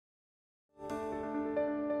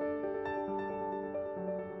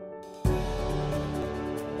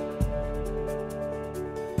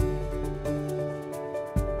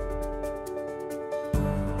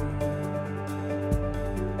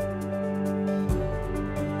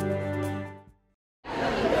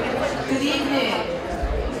evening.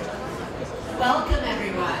 Welcome,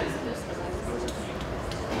 everyone.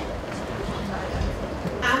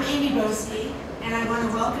 I'm Amy Boski, and I want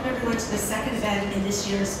to welcome everyone to the second event in this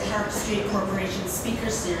year's Park Street Corporation Speaker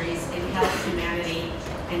Series in Health, Humanity,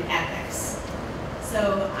 and Ethics.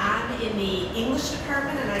 So I'm in the English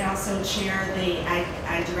department, and I also chair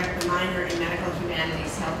I direct the minor in Medical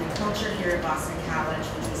Humanities, Health and Culture here at Boston College,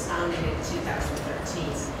 which was founded in 2013.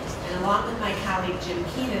 And along with my colleague Jim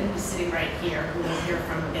Keenan, who's sitting right here, who we'll hear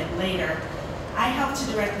from a bit later, I help to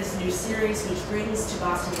direct this new series, which brings to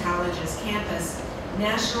Boston College's campus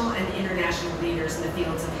national and international leaders in the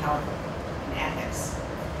fields of health and ethics.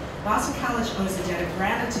 Boston College owes a debt of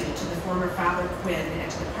gratitude to the former Father Quinn and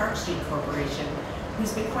to the Park Street Corporation,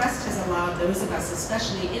 whose bequest has allowed those of us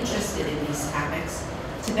especially interested in these topics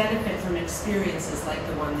to benefit from experiences like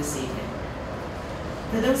the one this evening.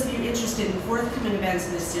 For those of you interested in forthcoming events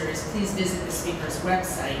in this series, please visit the speaker's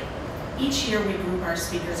website. Each year we group our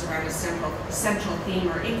speakers around a central theme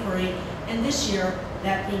or inquiry, and this year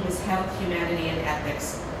that theme is Health, Humanity, and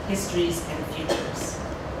Ethics, Histories and Futures.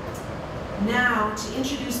 Now, to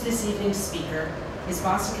introduce this evening's speaker is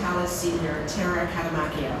Boston College senior Tara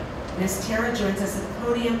Catamacchio. And as Tara joins us at the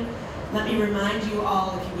podium, let me remind you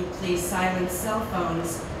all, if you would please silence cell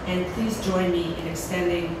phones, and please join me in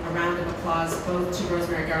extending a round of applause both to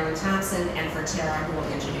Rosemarie Garland-Thomson and for Tara, who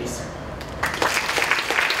will introduce her.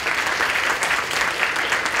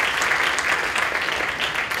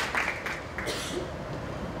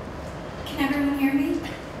 Can everyone hear me?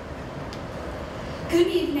 Good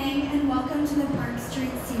evening and welcome to the Park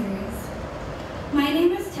Street series. My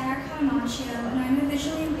name is Tara Catamacchio, and I'm a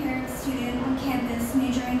visually impaired student on campus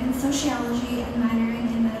majoring in sociology and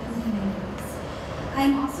minoring in medical humanities. I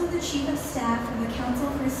am also the Chief of Staff for the Council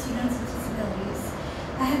for Students with Disabilities.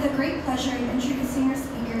 I have the great pleasure of introducing our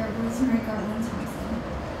speaker, Rosemarie Garland-Thomson.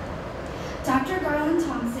 Dr.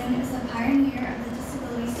 Garland-Thomson is a pioneer of the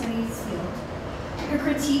disability studies field. Her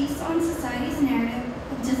critiques on society's narrative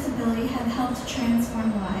of disability have helped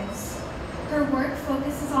transform lives. Her work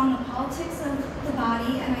focuses on the politics of the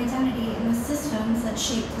body and identity in the systems that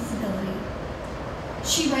shape disability.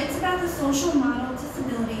 She writes about the social model of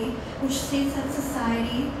disability, which states that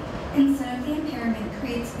society, instead of the impairment,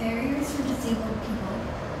 creates barriers for disabled people.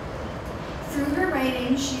 Through her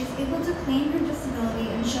writing, she is able to claim her disability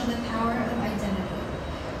and show the power of identity.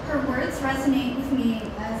 Her words resonate with me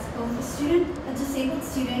as both a disabled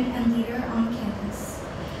student and leader on campus.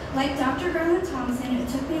 Like Dr. Garland-Thomson, it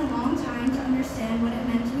took me a long time to understand what it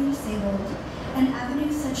meant to be disabled, and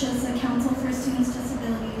avenues such as the Council for Students with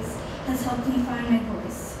Disabilities has helped me find my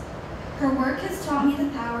voice. Her work has taught me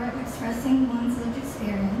the power of expressing one's lived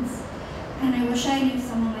experience, and I wish I knew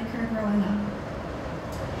someone like her growing up.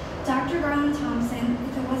 Dr. Garland-Thomson,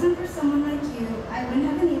 if it wasn't for someone like you, I wouldn't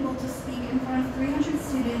have been able to speak in front of 300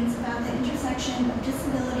 students about the intersection of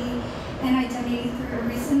disability and identity through a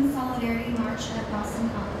recent Solidarity March at Boston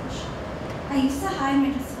College. I used to hide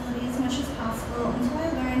my disability as much as possible until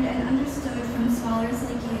I learned and understood from scholars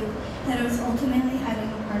like you that I was ultimately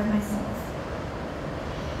hiding a part of myself.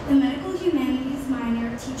 The Medical Humanities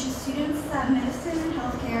minor teaches students that medicine and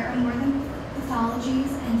healthcare are more than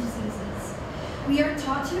pathologies and diseases. We are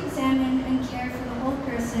taught to examine and care for the whole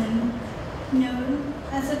person, known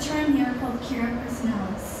as a term here called cura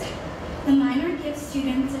personalis. The minor gives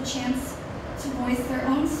students a chance to voice their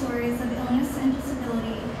own stories of illness and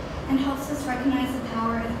disability and helps us recognize the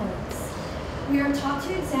power it holds. We are taught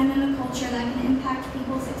to examine the culture that can impact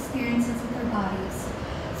people's experiences with their bodies.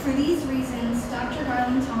 For these reasons, Dr.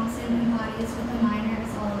 Garland-Thomson embodies what the minor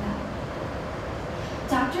is all about.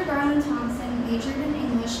 Dr. Garland-Thomson majored in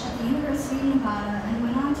English at the University of Nevada and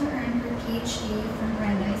went on to earn her PhD from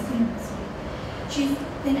Brandeis University. She's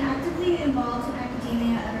been actively involved in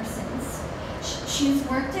academia ever since. She has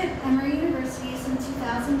worked at Emory University since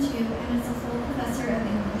 2002 and is a full professor of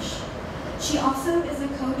English. She also is a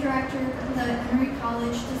co-director of the Emory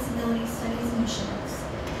College Disability Studies Initiatives.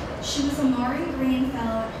 She was a Maury Green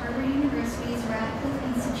Fellow at Harvard University's Radcliffe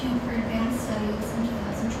Institute for Advanced Studies in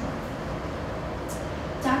 2012.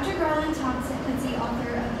 Dr. Garland-Thomson is the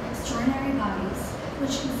author of Extraordinary Bodies,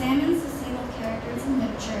 which examines disabled characters in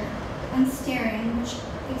literature, and Staring, which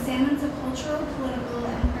examines the cultural, political,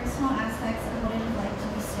 and personal aspects of what it is like to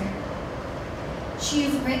be stared. She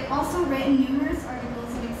has also written numerous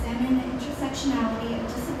articles that examine the intersectionality of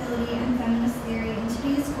disability and feminist theory in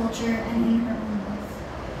today's culture and in her own life.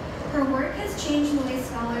 Her work has changed the way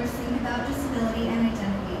scholars think about disability and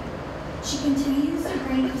identity. She continues to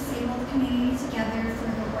bring the disabled community together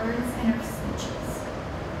through her words and her speeches.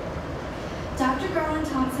 Dr.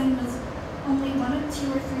 Garland-Thomson was only one of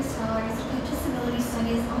 2 or 3 scholars who put disability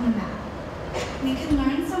studies on the map.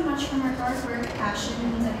 hard work, passion,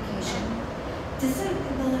 and dedication.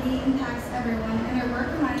 Disability impacts everyone, and our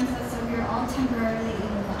work reminds us that we are all temporarily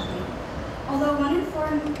able-bodied. Although 1 in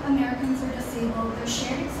 4 Americans are disabled, their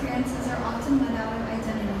shared experiences are often let out of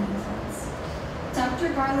identity conflicts.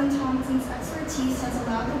 Dr. Garland-Thomson's expertise has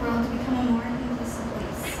allowed the world to become a more inclusive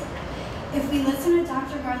place. If we listen to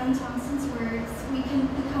Dr. Garland-Thomson's words, we can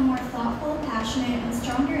become more thoughtful, passionate, and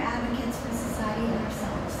stronger advocates for society and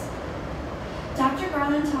ourselves. Dr.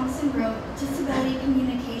 Garland-Thomson wrote, "Disability can be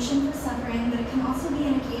an occasion for suffering, but it can also be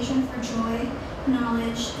an occasion for joy,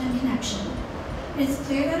 knowledge, and connection. It is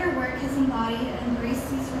clear that her work has embodied and embraced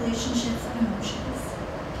these relationships and emotions."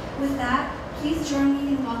 With that, please join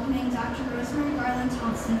me in welcoming Dr. Rosemarie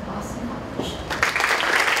Garland-Thomson of Boston College.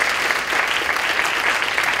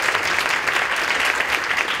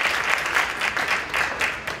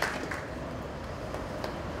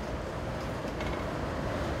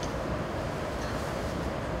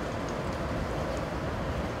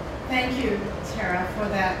 Thank you, Tara, for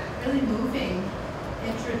that really moving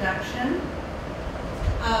introduction.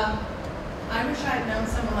 I wish I had known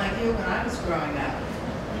someone like you when I was growing up.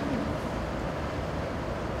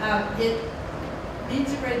 It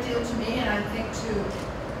means a great deal to me, and I think to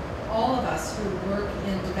all of us who work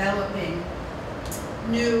in developing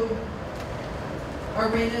new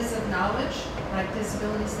arenas of knowledge, like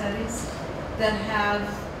disability studies, that have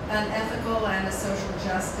an ethical and a social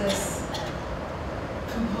justice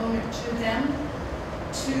component to them,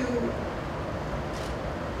 to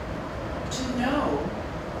know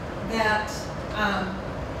that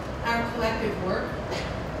our collective work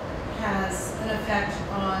has an effect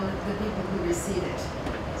on the people who receive it.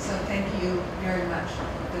 So thank you very much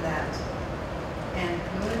for that. And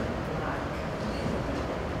good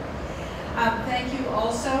luck. Thank you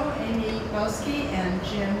also, Amy Boski and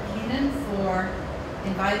Jim Keenan, for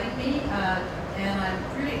inviting me, and I'm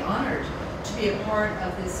pretty honored to be a part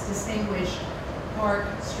of this distinguished Park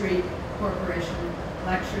Street Corporation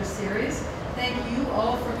lecture series. Thank you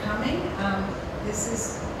all for coming. This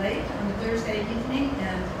is late on a Thursday evening,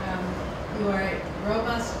 and you are a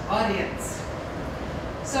robust audience.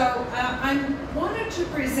 So I wanted to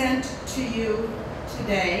present to you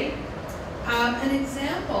today an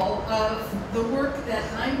example of the work that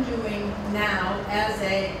I'm doing now as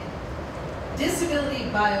a disability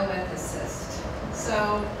bioethicist.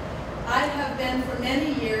 So I have been for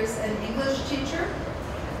many years an English teacher.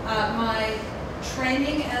 My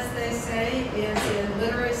training, as they say, is in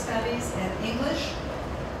literary studies and English,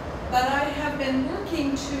 but I have been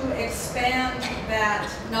working to expand that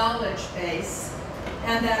knowledge base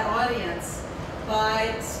and that audience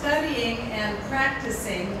by studying and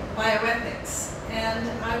practicing bioethics. And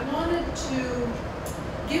I wanted to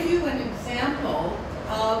give you an example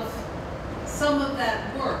of some of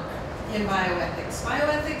that work in bioethics.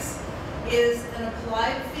 Bioethics is an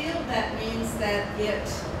applied field. That means that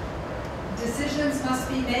decisions must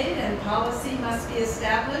be made and policy must be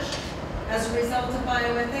established as a result of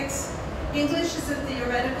bioethics. English is a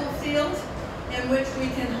theoretical field in which we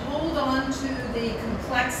can hold on to the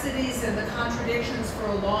complexities and the contradictions for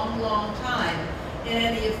a long, long time in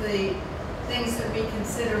any of the things that we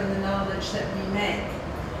consider in the knowledge that we make.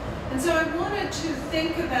 And so I wanted to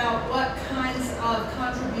think about what kinds of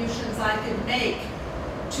contributions I could make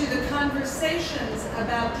to the conversations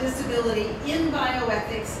about disability in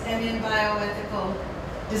bioethics and in bioethical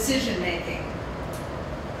decision-making.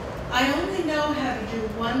 I only know how to do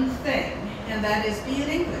one thing, and that is be an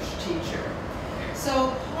English teacher.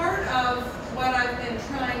 So part of what I've been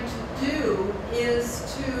trying to do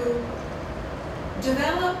is to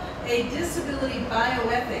develop a disability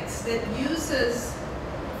bioethics that uses,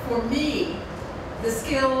 for me, the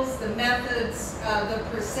skills, the methods, the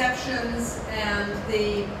perceptions, and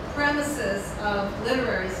the premises of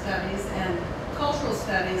literary studies and cultural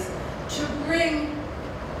studies to bring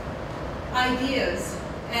ideas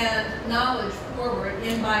and knowledge forward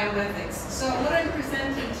in bioethics. So what I'm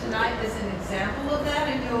presenting tonight is an example of that,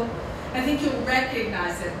 and I think you'll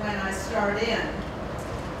recognize it when I start in.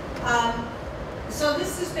 So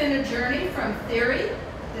this has been a journey from theory,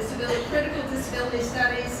 critical disability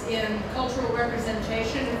studies in cultural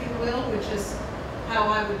representation, if you will, which is how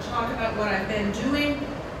I would talk about what I've been doing,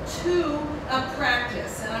 to a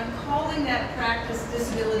practice. And I'm calling that practice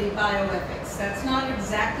disability bioethics. That's not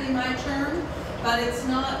exactly my term, but it's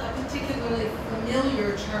not a particularly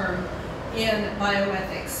familiar term in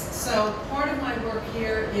bioethics. So part of my work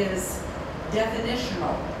here is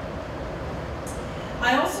definitional.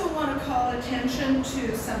 I also want to call attention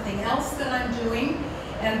to something else that I'm doing,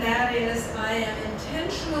 and that is I am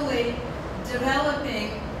intentionally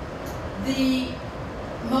developing the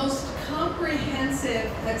most comprehensive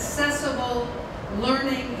comprehensive, accessible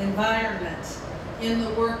learning environment in the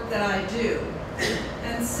work that I do.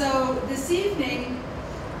 And so this evening,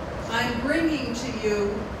 I'm bringing to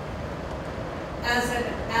you as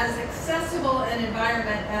accessible an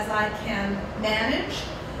environment as I can manage,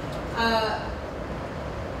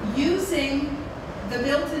 using the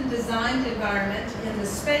built-in designed environment in the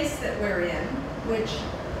space that we're in, which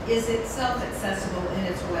is itself accessible in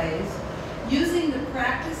its ways, using the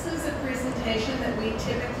practices of presentation that we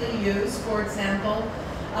typically use, for example,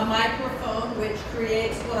 a microphone which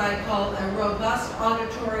creates what I call a robust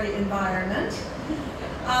auditory environment.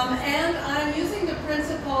 And I'm using the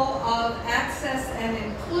principle of access and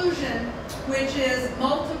inclusion, which is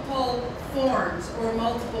multiple forms or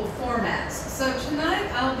multiple formats. So tonight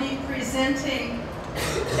I'll be presenting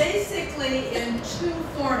basically in two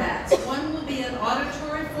formats. One will be an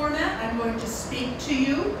auditory format. I'm going to speak to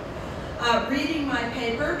you, reading my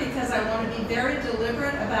paper because I want to be very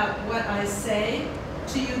deliberate about what I say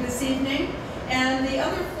to you this evening. And the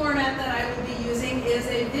other format that I will be using is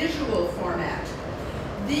a visual format.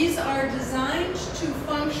 These are designed to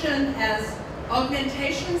function as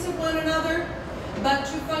augmentations of one another, but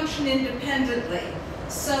to function independently,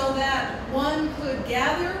 so that one could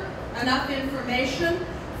gather enough information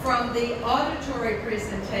from the auditory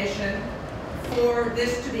presentation for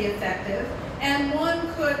this to be effective, and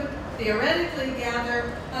one could theoretically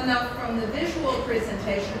gather enough from the visual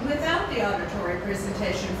presentation without the auditory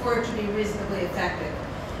presentation for it to be reasonably effective.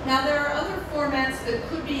 Now, there are other formats that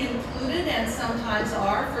could be included and sometimes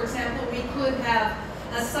are. For example, we could have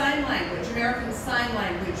a sign language, American Sign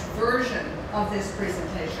Language version of this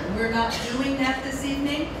presentation. We're not doing that this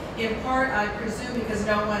evening, in part, I presume, because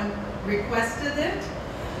no one requested it.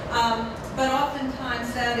 But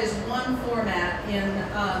oftentimes that is one format in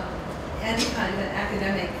any kind of an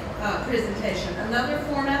academic presentation. Another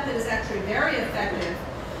format that is actually very effective,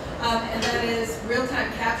 and that is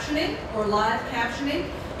real-time captioning or live captioning,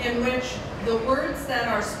 in which the words that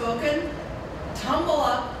are spoken tumble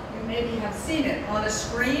up, you maybe have seen it, on a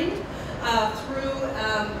screen through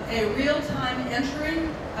a real-time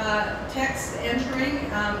entering, text entering,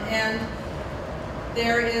 and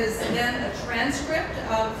there is then a transcript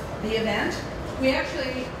of the event. We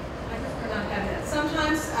actually, I guess we're not having that.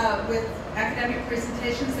 Sometimes with academic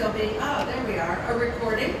presentations, there'll be, oh, there we are, a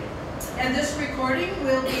recording. And this recording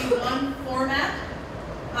will be one format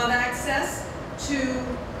of access to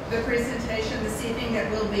the presentation this evening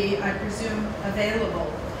that will be, I presume,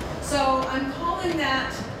 available. So I'm calling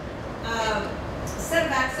that set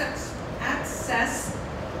of access.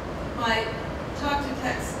 My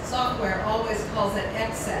talk-to-text software always calls it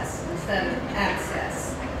excess instead of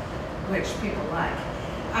access, which people like.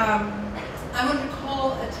 I want to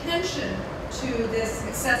call attention to this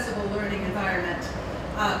accessible learning environment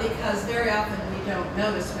because very often we don't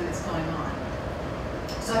notice when it's going on.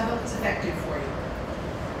 So I hope it's effective for you.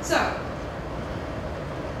 So,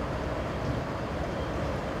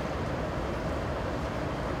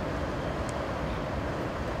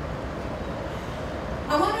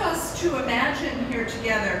 I want us to imagine here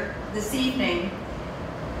together this evening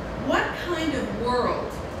what kind of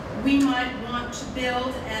world we might want to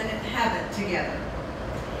build and inhabit together.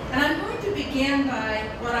 And I'm going to begin by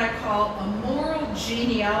what I call a moral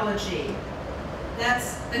genealogy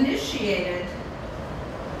that's initiated.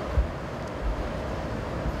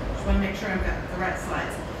 Just want to make sure I've got the right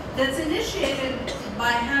slides. That's initiated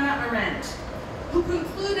by Hannah Arendt, who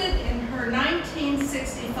concluded in her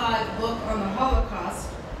 1965 book on the Holocaust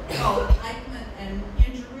called Eichmann and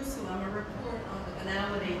in Jerusalem, a report on the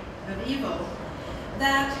banality of evil,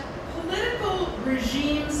 that political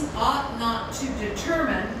regimes ought not to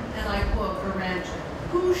determine, and I quote Arendt,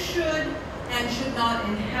 who should and should not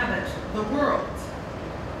inhabit the world.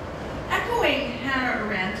 Echoing Hannah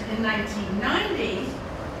Arendt in 1990,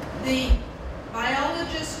 the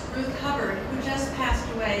biologist Ruth Hubbard, who just passed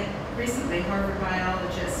away recently, Harvard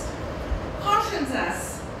biologist, cautions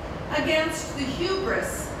us against the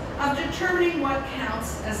hubris of determining what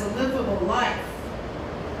counts as a livable life.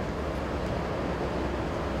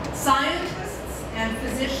 Scientists and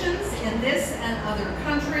physicians in this and other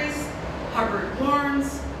countries, Hubbard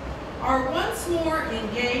warns, are once more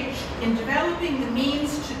engaged in developing the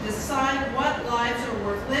means to decide what lives are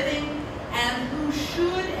worth living and who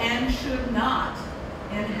should and should not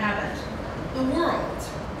inhabit the world.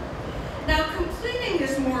 Now, completing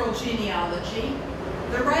this moral genealogy,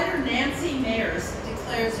 the writer Nancy Mayers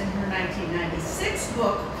declares in her 1996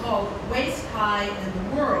 book called Waist High in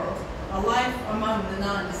the World, A Life Among the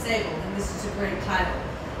Non-Disabled, and this is a great title.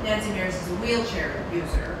 Nancy Mayers is a wheelchair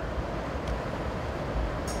user.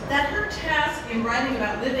 that her task in writing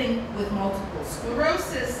about living with multiple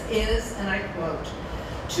sclerosis is, and I quote,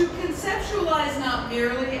 to conceptualize not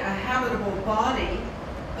merely a habitable body,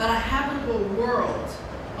 but a habitable world,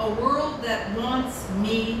 a world that wants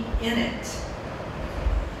me in it.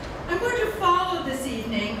 I'm going to follow this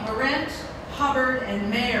evening Arendt, Hubbard,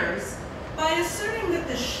 and Mayers by asserting that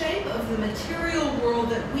the shape of the material world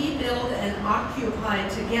that we build and occupy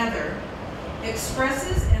together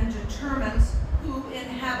expresses and determines who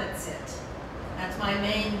inhabits it. That's my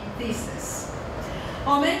main thesis.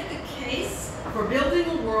 I'll make the case for building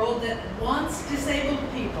a world that wants disabled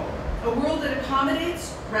people, a world that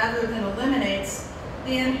accommodates rather than eliminates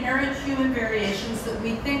the inherent human variations that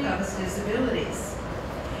we think of as disabilities.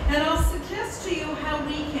 And I'll suggest to you how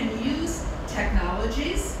we can use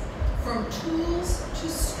technologies, from tools to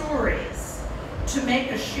stories, to make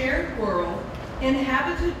a shared world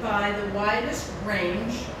inhabited by the widest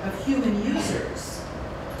range of human users.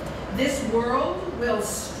 This world will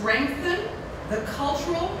strengthen the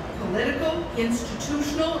cultural, political,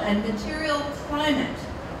 institutional, and material climate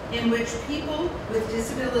in which people with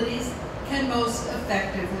disabilities can most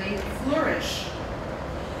effectively flourish.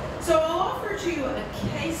 So I'll offer to you a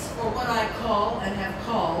case for what I call and have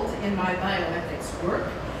called in my bioethics work,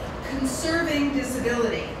 conserving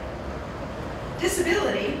disability.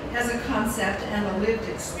 Disability, as a concept and a lived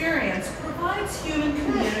experience, provides human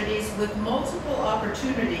communities with multiple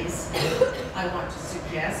opportunities, I want to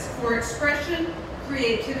suggest, for expression,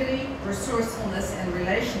 creativity, resourcefulness, and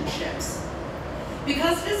relationships.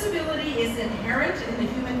 Because disability is inherent in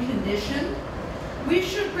the human condition, we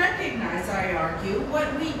should recognize, I argue,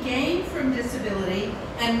 what we gain from disability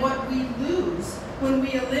and what we lose when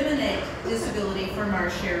we eliminate disability from our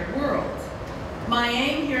shared world. My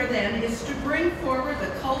aim here then is to bring forward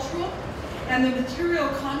the cultural and the material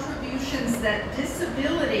contributions that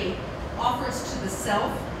disability offers to the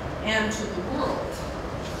self and to the world.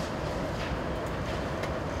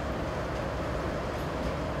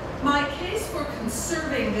 My case for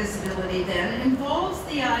conserving disability then involves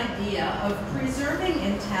the idea of preserving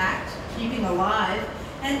intact, keeping alive,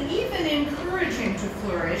 and even encouraging to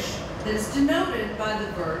flourish that is denoted by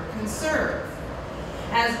the verb conserve.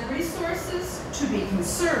 As resources to be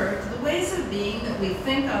conserved, the ways of being that we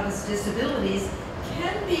think of as disabilities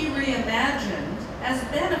can be reimagined as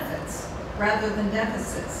benefits rather than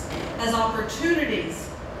deficits, as opportunities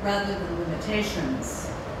rather than limitations.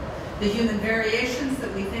 The human variations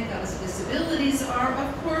that we think of as disabilities are,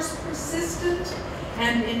 of course, persistent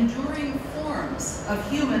and enduring forms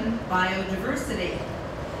of human biodiversity.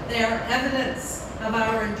 They are evidence of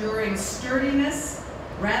our enduring sturdiness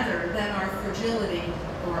rather than our fragility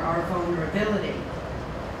or our vulnerability.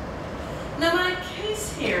 Now, my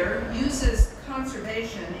case here uses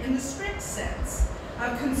conservation in the strict sense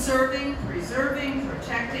of conserving, preserving,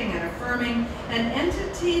 protecting, and affirming an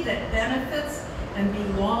entity that benefits and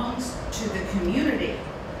belongs to the community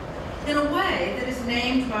in a way that is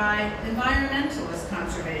named by environmentalist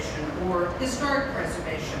conservation or historic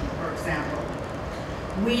preservation, for example.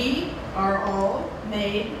 We are all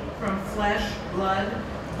made from flesh, blood,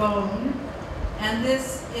 bone, and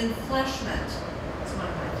this enfleshment, it's one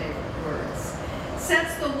of my favorite words,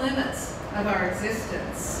 sets the limits of our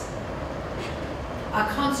existence. A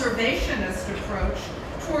conservationist approach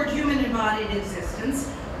toward human embodied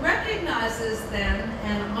existence recognizes then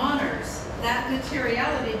and honors that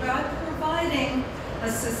materiality by providing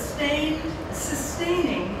a sustaining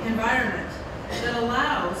environment that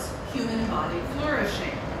allows human embodied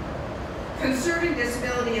flourishing. Conserving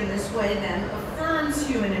disability in this way then affirms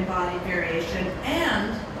human embodied variation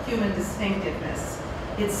and human distinctiveness.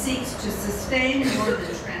 It seeks to sustain more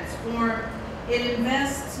than transform. It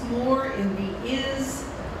invests more in the is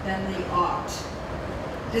than the ought.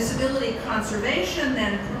 Disability conservation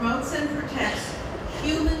then promotes and protects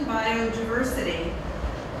human biodiversity,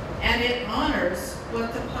 and it honors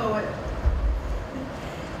what the poet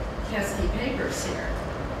Kesky Papers here.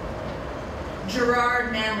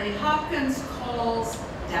 Gerard Manley Hopkins calls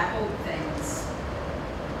dappled things.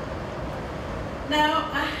 Now,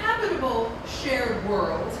 a habitable shared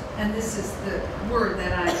world, and this is the word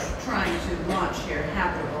that I'm trying to launch here,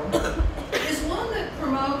 habitable, is one that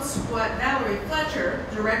promotes what Valerie Fletcher,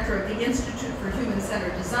 director of the Institute for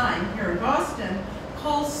Human-Centered Design here in Boston,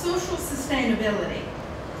 calls social sustainability.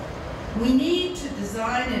 We need to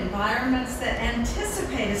design environments that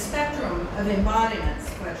anticipate a spectrum of embodiments,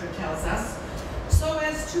 Fletcher tells us, so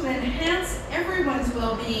as to enhance everyone's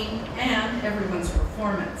well-being and everyone's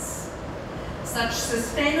performance. Such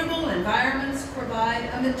sustainable environments provide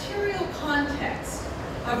a material context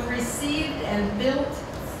of received and built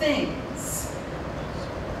things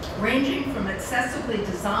ranging from accessibly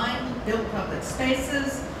designed, built public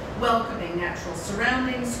spaces, welcoming natural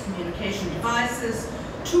surroundings, communication devices,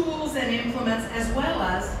 tools and implements, as well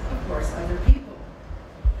as, of course, other people.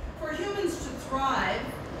 For humans to thrive,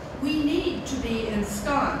 we need to be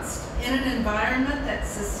ensconced in an environment that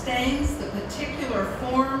sustains the particular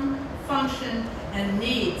form, function, and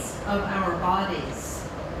needs of our bodies.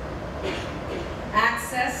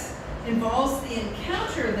 Access involves the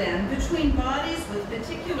encounter, then, between bodies with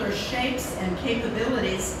particular shapes and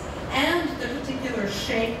capabilities and the particular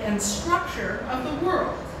shape and structure of the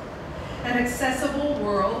world. An accessible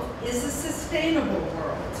world is a sustainable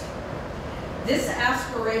world. This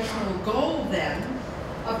aspirational goal, then,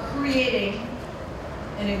 of creating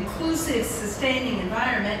an inclusive, sustaining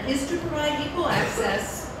environment is to provide equal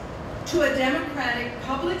access to a democratic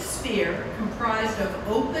public sphere comprised of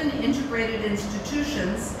open, integrated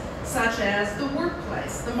institutions such as the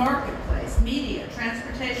workplace, the marketplace, media,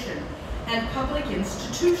 transportation, and public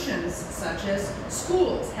institutions such as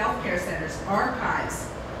schools, healthcare centers, archives,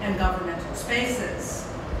 and governmental spaces.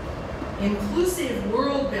 Inclusive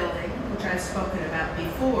world building, which I've spoken about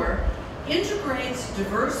before, integrates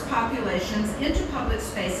diverse populations into public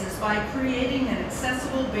spaces by creating an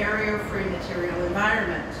accessible, barrier-free material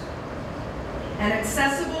environment. An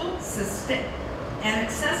accessible,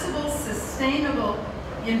 sustainable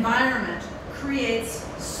environment creates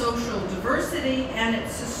social diversity, and it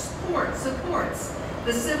supports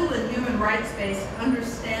the civil and human rights-based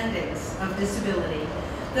understandings of disability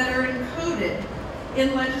that are encoded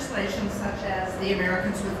in legislation such as the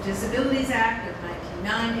Americans with Disabilities Act of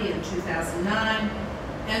 1990 and 2009,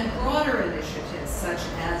 and broader initiatives such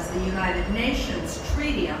as the United Nations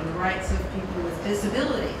Treaty on the Rights of People with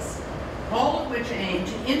Disabilities, all of which aim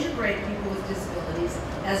to integrate people with disabilities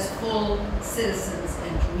as full citizens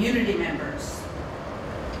and community members.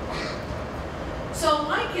 So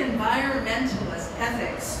like environmentalist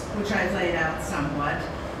ethics, which I've laid out somewhat,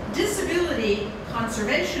 disability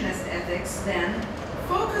conservationist ethics then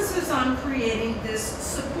focuses on creating this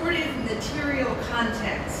supportive material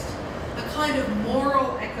context, a kind of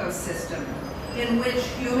moral ecosystem in which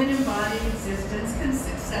human embodied existence can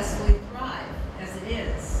successfully thrive as it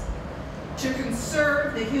is. To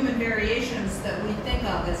conserve the human variations that we think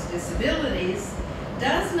of as disabilities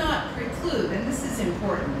does not preclude, and this is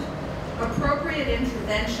important, appropriate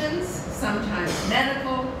interventions, sometimes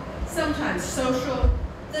medical, sometimes social,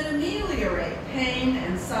 that ameliorate pain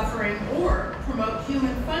and suffering or promote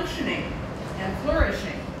human functioning and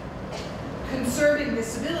flourishing. Conserving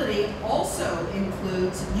disability also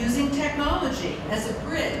includes using technology as a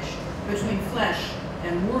bridge between flesh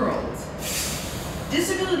and world.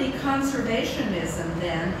 Disability conservationism,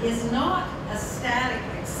 then, is not a static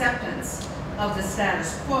acceptance of the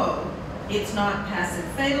status quo. It's not passive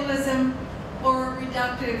fatalism or a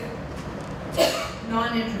reductive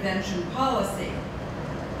non-intervention policy.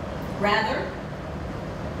 Rather,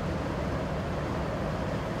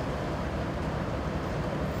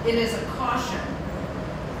 it is a caution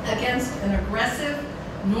against an aggressive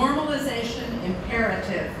normalization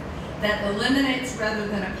imperative that eliminates rather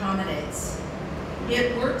than accommodates.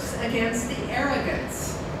 It works against the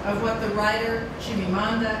arrogance of what the writer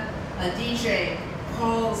Chimamanda Adichie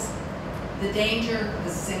calls the danger of a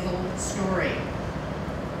single story.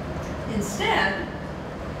 Instead,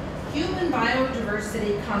 human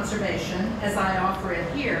biodiversity conservation, as I offer it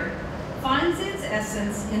here, finds its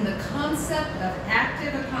essence in the concept of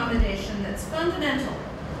active accommodation that's fundamental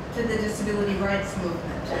to the disability rights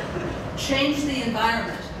movement. Change the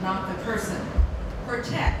environment, not the person.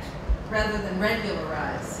 Protect rather than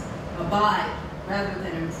regularize. Abide rather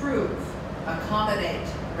than improve. Accommodate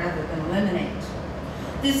rather than eliminate.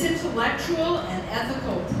 This intellectual and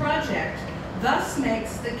ethical project thus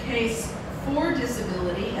makes the case for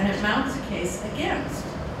disability, and it mounts a case against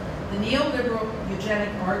the neoliberal eugenic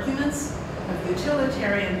arguments of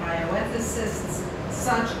utilitarian bioethicists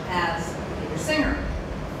such as Peter Singer.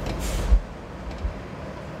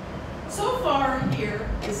 So far here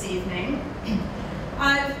this evening,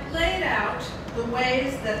 I've laid out the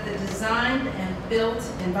ways that the designed and built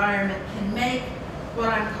environment can make what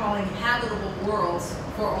I'm calling habitable worlds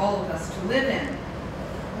for all of us to live in.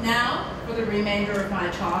 Now, for the remainder of my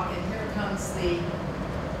talk, and here comes the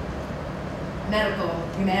medical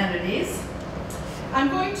humanities, I'm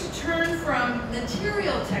going to turn from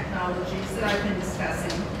material technologies that I've been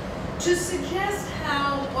discussing to suggest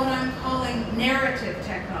how what I'm calling narrative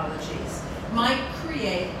technologies might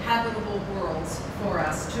create habitable worlds for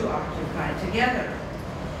us to occupy together.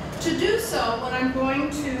 To do so, what I'm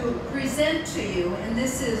going to present to you, and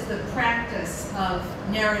this is the practice of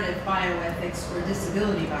narrative bioethics or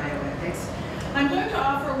disability bioethics, I'm going to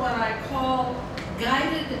offer what I call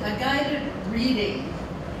a guided reading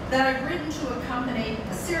that I've written to accompany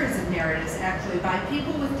a series of narratives, actually, by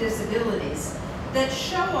people with disabilities that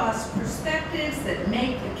show us perspectives that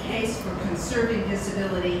make a case for conserving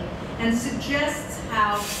disability and suggests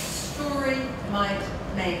how story might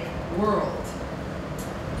make world.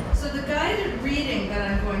 So the guided reading that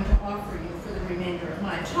I'm going to offer you for the remainder of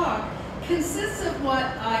my talk consists of what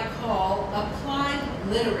I call applied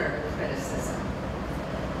literary criticism.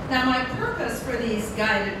 Now, my purpose for these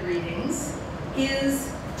guided readings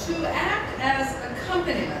is to act as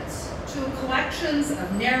accompaniments to collections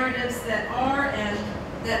of narratives that are and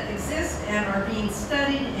that exist and are being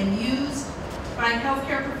studied and used by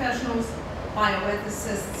healthcare professionals,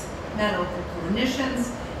 bioethicists, medical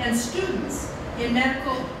clinicians, and students in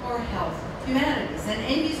medical or health humanities. And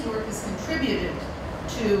Amy's work has contributed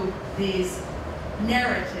to these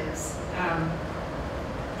narratives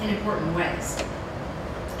in important ways.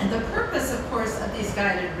 And the purpose, of course, of these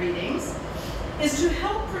guided readings is to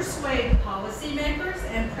help persuade policymakers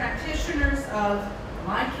and practitioners of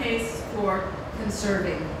my case for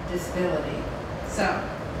conserving disability. So,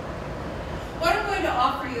 what I'm going to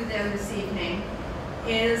offer you then this evening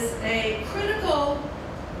is a critical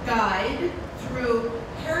guide through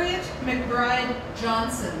Harriet McBride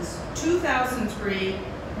Johnson's 2003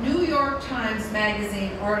 New York Times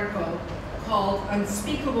Magazine article called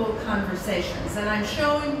Unspeakable Conversations. And I'm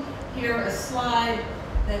showing here a slide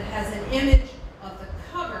that has an image of the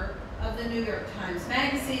cover of the New York Times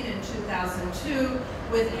Magazine in 2002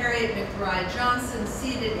 with Harriet McBride Johnson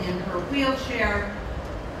seated in her wheelchair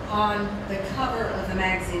on the cover of the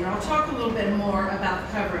magazine. I'll talk a little bit more about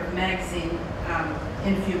the cover of the magazine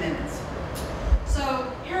in a few minutes.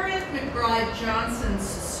 So Harriet McBride Johnson's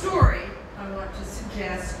story, I want to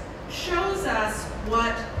suggest, shows us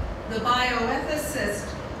what the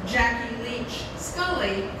bioethicist Jackie Leach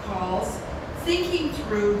Scully calls thinking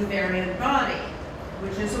through the variant body,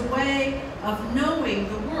 which is a way of knowing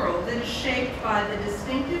the world that is shaped by the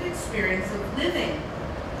distinctive experience of living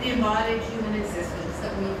the embodied human existence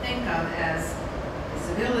that we think of as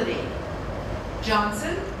disability.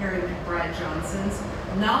 Johnson, Harriet McBride Johnson's,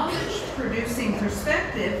 knowledge-producing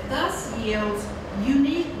perspective thus yields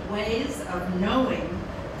unique ways of knowing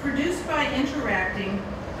produced by interacting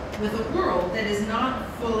with a world that is not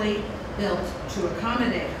fully built to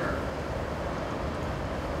accommodate her.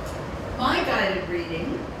 My guided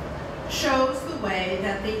reading shows the way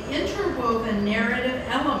that the interwoven narrative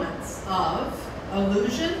elements of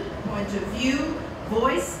illusion, point of view,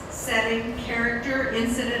 voice, setting, character,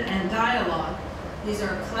 incident, and dialogue, these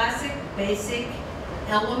are classic, basic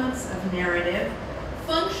elements of narrative,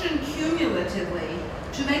 function cumulatively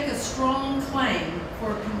to make a strong claim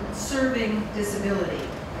for conserving disability.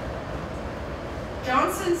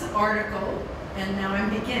 Johnson's article, and now I'm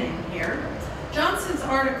beginning here, Johnson's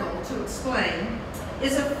article, to explain,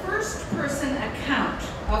 is a first-person account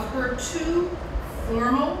of her two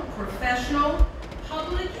formal, professional,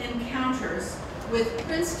 public encounters with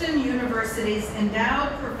Princeton University's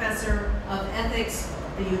endowed professor of ethics,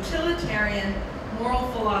 the utilitarian, moral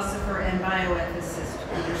philosopher, and bioethicist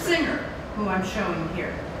Peter Singer, who I'm showing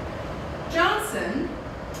here. Johnson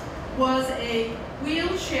was a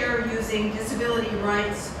wheelchair-using disability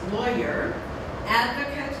rights lawyer,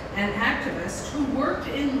 advocate, and activist who worked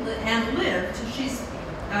in and lived, she's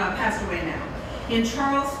passed away now, in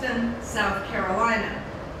Charleston, South Carolina.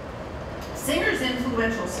 Singer's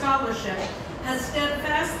influential scholarship has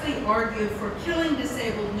steadfastly argued for killing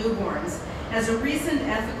disabled newborns as a recent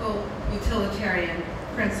ethical utilitarian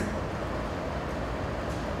principle.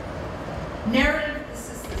 Narrative, this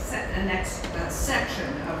is the next section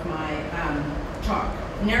of my talk.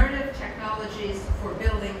 Narrative technologies for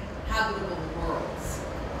building habitable worlds.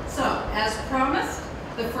 So, as promised,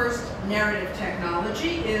 the first narrative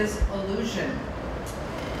technology is illusion.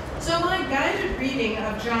 So my guided reading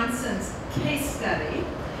of Johnson's case study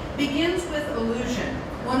begins with illusion,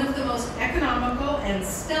 one of the most economical and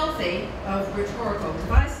stealthy of rhetorical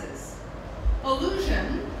devices.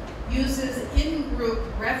 Illusion uses in-group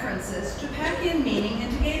references to pack in meaning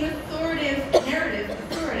and to gain narrative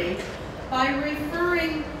authority by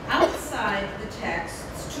referring outside the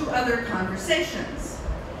texts to other conversations.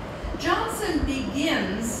 Johnson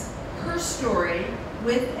begins her story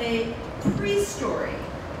with a pre-story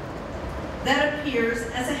that appears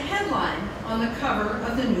as a headline on the cover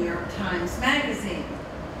of the New York Times Magazine.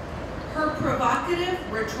 Her provocative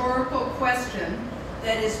rhetorical question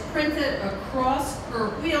that is printed across her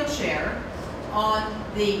wheelchair on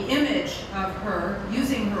the image of her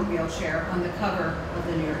using her wheelchair on the cover of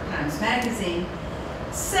the New York Times Magazine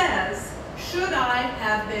says should I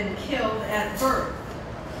have been killed at birth?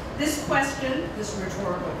 This question, this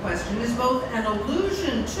rhetorical question, is both an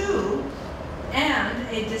allusion to and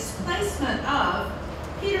a displacement of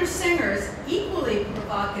Peter Singer's equally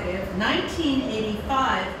provocative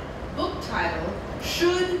 1985 book title,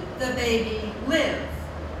 Should the Baby Live?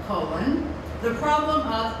 The problem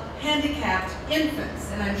of handicapped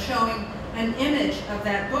infants. And I'm showing an image of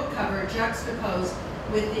that book cover juxtaposed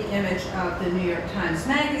with the image of the New York Times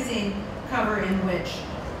Magazine cover in which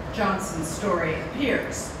Johnson's story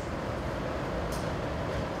appears.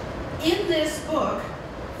 In this book,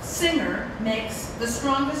 Singer makes the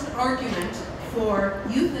strongest argument for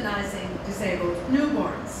euthanizing disabled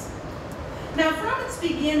newborns. Now, from its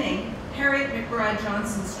beginning, Harriet McBride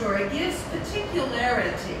Johnson's story gives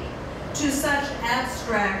particularity to such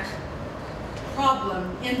abstract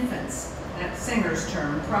problem infants, that's Singer's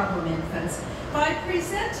term, problem infants, by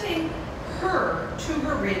presenting her to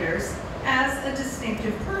her readers as a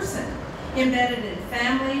distinctive person, embedded in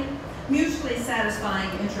family, mutually satisfying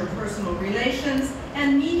interpersonal relations,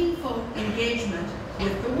 and meaningful engagement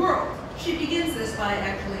with the world. She begins this by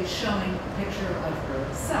actually showing a picture of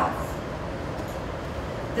herself.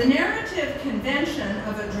 The narrative convention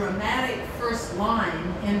of a dramatic first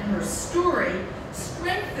line in her story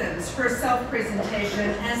strengthens her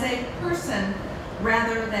self-presentation as a person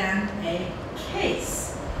rather than a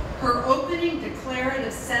case. Her opening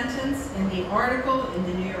declarative sentence in the article in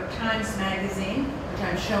the New York Times Magazine, which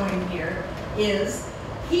I'm showing here, is,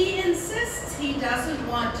 "He insists he doesn't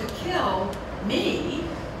want to kill me."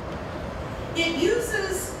 It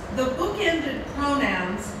uses the bookended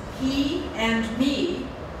pronouns he and me,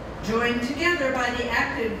 joined together by the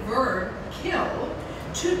active verb kill,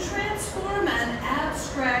 to transform an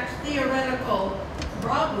abstract theoretical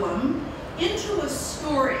problem into a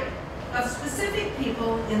story of specific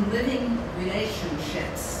people in living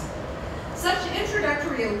relationships. Such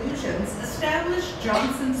introductory allusions establish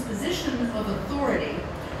Johnson's position of authority,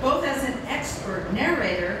 both as an expert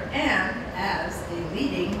narrator and as a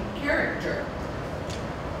leading character.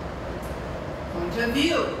 Point of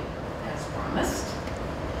view, as promised.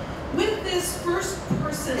 With this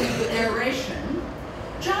first-person narration,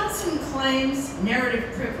 Johnson claims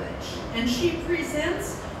narrative privilege, and she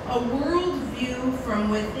presents a worldview from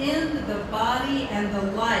within the body and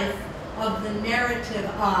the life of the narrative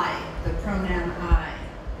I, the pronoun I.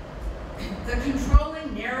 The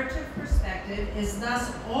controlling narrative perspective is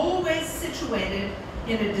thus always situated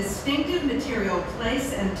in a distinctive material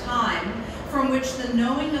place and time from which the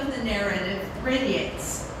knowing of the narrative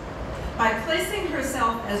radiates. By placing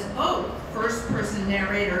herself as both first-person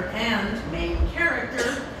narrator and main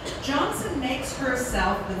character, Johnson makes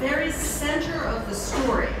herself the very center of the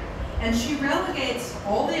story, and she relegates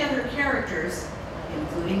all the other characters,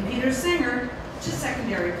 including Peter Singer, to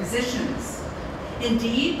secondary positions.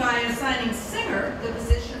 Indeed, by assigning Singer the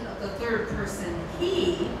position of the third person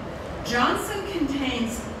he, Johnson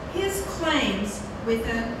contains his claims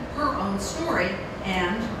within her own story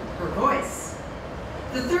and her voice.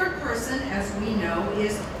 The third person, as we know,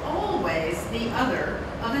 is always the other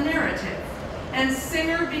of a narrative, and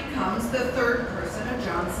Singer becomes the third person of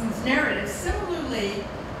Johnson's narrative, similarly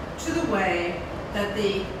to the way that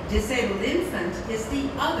the disabled infant is the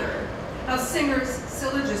other of Singer's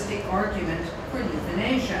syllogistic argument for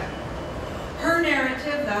euthanasia. Her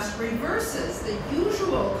narrative thus reverses the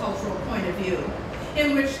usual cultural point of view,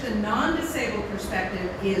 in which the non-disabled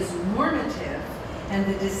perspective is normative and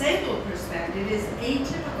the disabled perspective is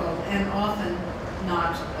atypical and often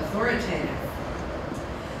not authoritative.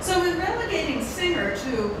 So in relegating Singer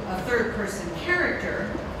to a third-person character,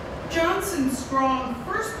 Johnson's strong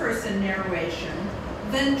first-person narration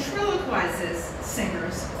ventriloquizes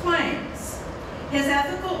Singer's claims. His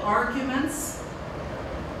ethical arguments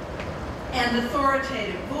and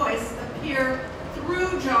authoritative voice appear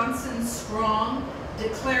through Johnson's strong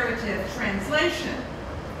declarative translation.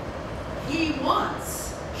 He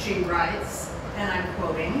wants, she writes, and I'm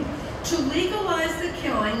quoting, to legalize the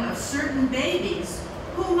killing of certain babies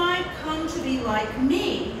who might come to be like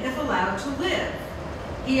me if allowed to live.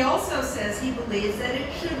 He also says he believes that it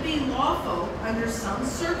should be lawful under some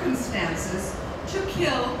circumstances to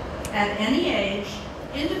kill at any age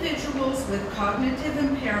individuals with cognitive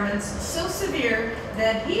impairments so severe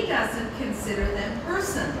that he doesn't consider them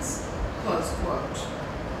persons, close quote.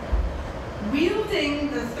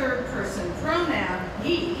 Wielding the third-person pronoun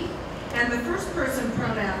he and the first-person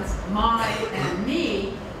pronouns my and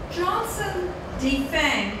me, Johnson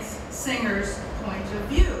defangs Singer's point of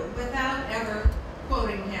view without ever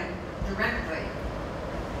quoting him directly.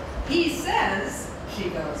 He says, she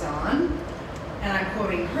goes on, and I'm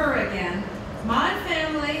quoting her again, My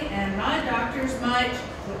family and my doctors might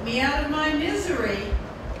put me out of my misery,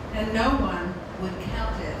 and no one would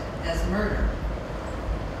count it as murder.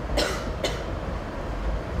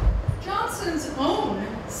 Johnson's own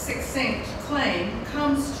succinct claim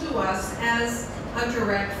comes to us as a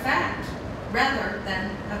direct fact rather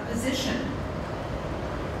than a position.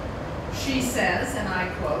 She says, and I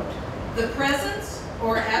quote, "The presence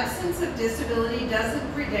or absence of disability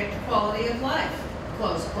doesn't predict quality of life,"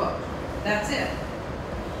 close quote. That's it.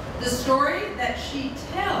 The story that she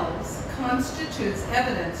tells constitutes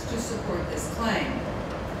evidence to support this claim.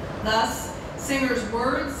 Thus, Singer's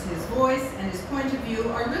words, his voice, and his point of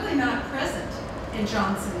view are really not present in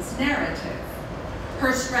Johnson's narrative.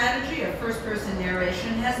 Her strategy of first-person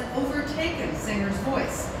narration has overtaken Singer's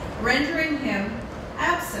voice, rendering him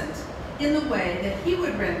absent in the way that he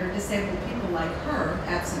would render disabled people like her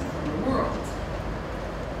absent from the world.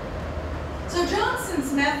 So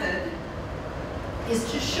Johnson's method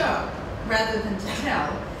is to show rather than to tell,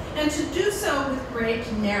 and to do so with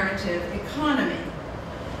great narrative economy.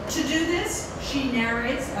 To do this, she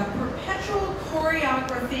narrates a perpetual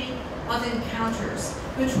choreography of encounters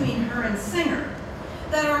between her and Singer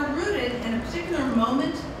that are rooted in a particular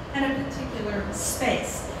moment and a particular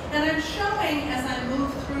space. And I'm showing, as I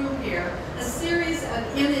move through here, a series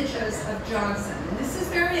of images of Johnson. And this is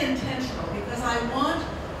very intentional because I want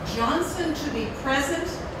Johnson to be present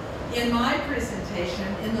in my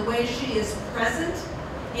presentation in the way she is present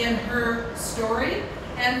in her story,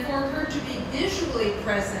 and for her to be visually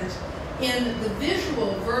present in the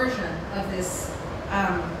visual version of this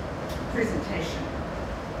presentation.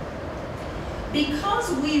 Because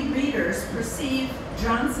we readers perceive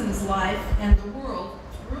Johnson's life and the world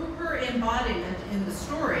through her embodiment in the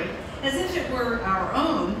story as if it were our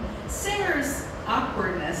own, Singer's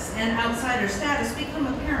awkwardness and outsider status become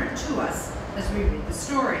apparent to us as we read the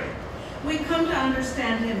story. We come to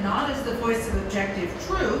understand him not as the voice of objective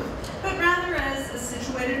truth, but rather as a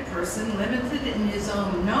situated person limited in his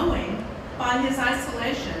own knowing by his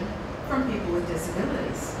isolation from people with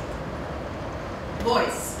disabilities.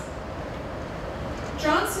 Voice.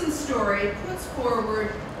 Johnson's story puts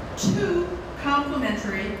forward two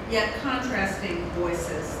complementary yet contrasting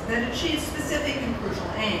voices that achieve specific and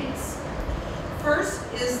crucial aims. First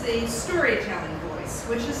is the storytelling voice,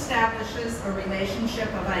 which establishes a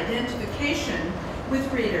relationship of identification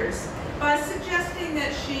with readers by suggesting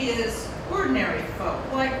that she is ordinary folk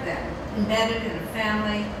like them, embedded in a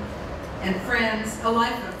family and friends, a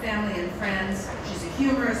life of family and friends. She's a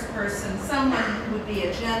humorous person, someone who would be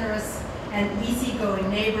a generous and easygoing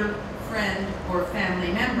neighbor, friend, or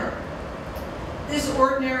family member. This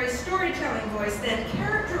ordinary storytelling voice then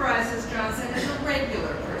characterizes Johnson as a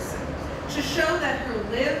regular person, to show that her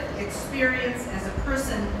lived experience as a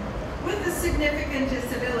person with a significant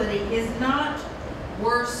disability is not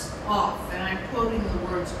worse off, and I'm quoting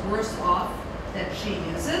the words worse off that she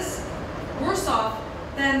uses, worse off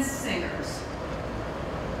than Singer's.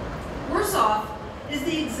 Worse off is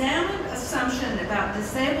the examined assumption about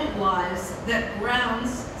disabled lives that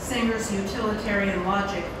grounds Singer's utilitarian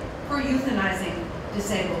logic for euthanizing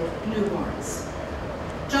disabled newborns.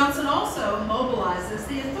 Johnson also mobilizes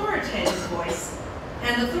the authoritative voice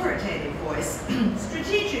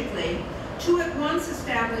strategically to at once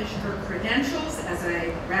establish her credentials as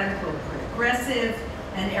a radical progressive,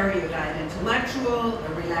 an erudite intellectual,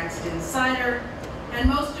 a relaxed insider, and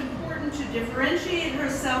most important, to differentiate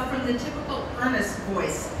herself from the typical earnest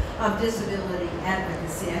voice of disability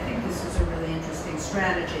advocacy. I think this is a really interesting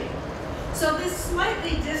strategy. So this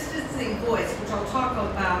slightly distancing voice, which I'll talk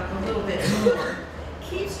about a little bit more,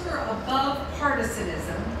 keeps her above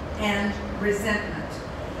partisanism and resentment.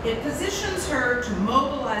 It positions her to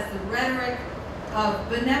mobilize the rhetoric of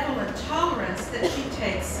benevolent tolerance that she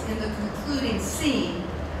takes in the concluding scene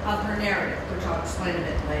of her narrative, which I'll explain a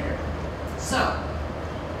bit later. So,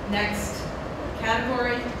 next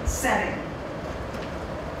category, setting.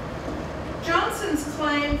 Johnson's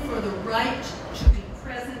claim for the right to be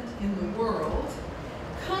present in the world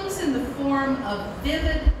comes in the form of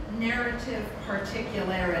vivid narrative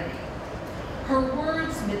particularity. Her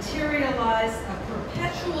words materialize a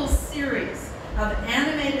perpetual series of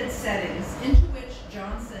animated settings into which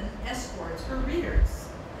Johnson escorts her readers.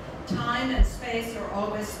 Time and space are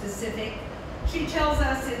always specific. She tells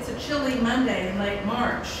us it's a chilly Monday in late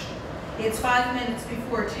March. It's 5 minutes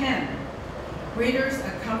before 10. Readers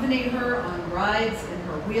accompany her on rides in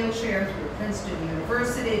her wheelchair through Princeton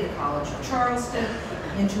University, the College of Charleston,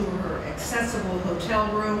 into her accessible hotel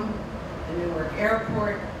room, the Newark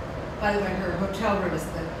Airport. By the way, her hotel room is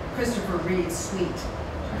the Christopher Reeve Suite.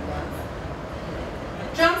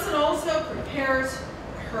 Johnson also prepares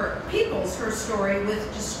peoples her story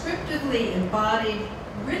with descriptively embodied,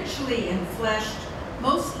 richly enfleshed,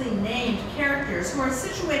 mostly named characters who are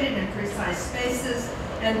situated in precise spaces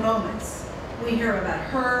and moments. We hear about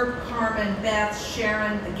Herb, Carmen, Beth,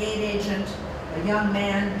 Sharon, the gate agent, a young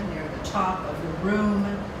man near the top of the room.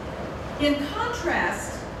 In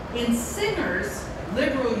contrast, in Singer's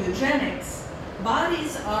liberal eugenics,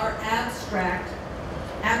 bodies are abstract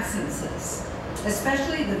absences,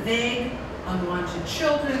 especially the vague, unwanted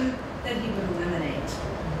children that he would eliminate.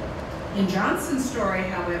 In Johnson's story,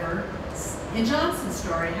 however,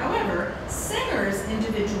 Singer's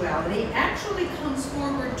individuality actually comes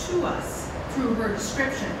forward to us through her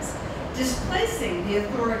descriptions, displacing the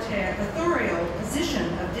authorial position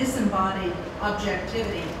of disembodied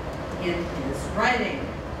objectivity in his writing.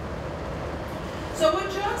 So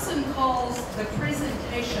what Johnson calls the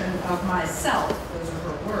presentation of myself, those are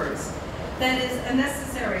her words, that is a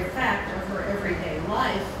necessary fact of her everyday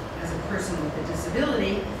life as a person with a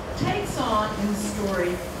disability, takes on in the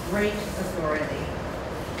story great authority.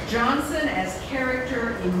 Johnson as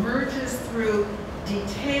character emerges through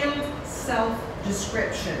detailed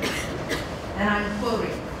self-description. And I'm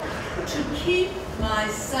quoting, "To keep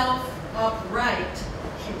myself upright,"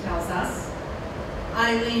 she tells us,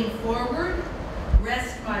 "I lean forward,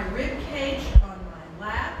 rest my rib cage on my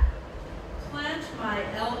lap, plant my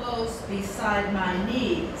elbows beside my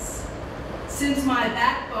knees. Since my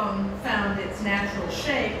backbone found its natural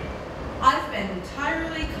shape, I've been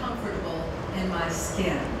entirely comfortable in my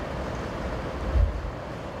skin."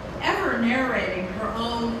 Ever narrating her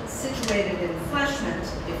own situated enfleshment,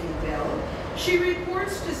 if you will, she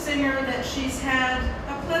reports to Singer that she's had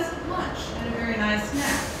a pleasant lunch and a very nice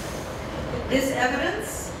nap. This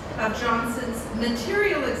evidence of Johnson's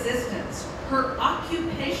material existence, her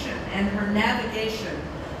occupation and her navigation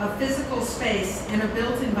of physical space in a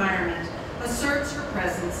built environment asserts her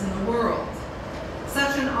presence in the world.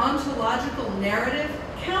 Such an ontological narrative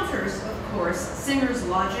counters, of course, Singer's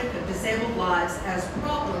logic of disabled lives as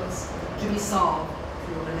problems to be solved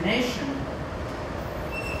through elimination.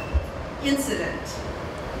 Incident.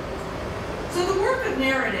 So the work of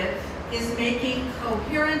narrative is making a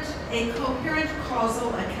coherent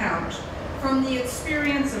causal account from the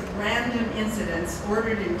experience of random incidents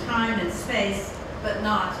ordered in time and space, but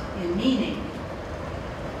not in meaning.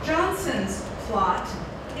 Johnson's plot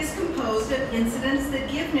is composed of incidents that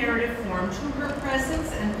give narrative form to her presence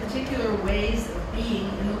and particular ways of being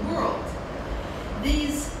in the world.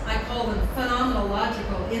 These, I call them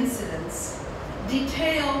phenomenological incidents,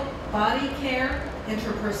 detail body care,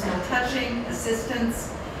 interpersonal touching, assistance,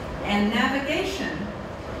 and navigation,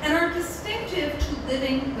 and are distinctive to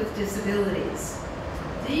living with disabilities.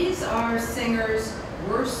 These are Singer's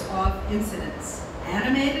worse off incidents,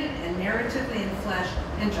 animated and narratively enfleshed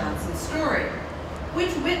in Johnson's story,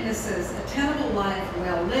 which witnesses a tenable life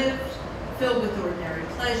well lived, filled with ordinary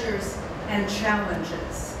pleasures and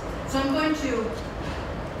challenges. So I'm going to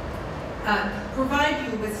provide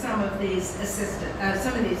you with some of these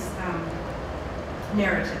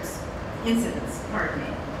narratives, incidents, pardon me.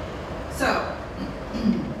 So,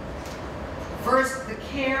 first, the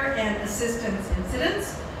care and assistance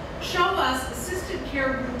incidents show us assisted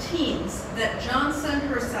care routines that Johnson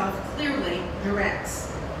herself clearly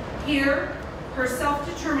directs. Here, her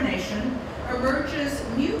self-determination emerges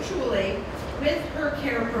mutually with her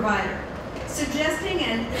care provider, suggesting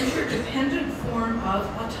an interdependent form of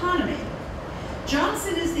autonomy.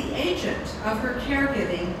 Johnson is the agent of her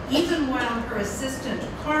caregiving, even while her assistant,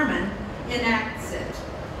 Carmen, enacts it.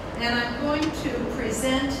 And I'm going to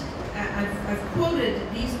present, I've quoted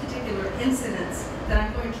these particular incidents that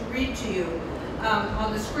I'm going to read to you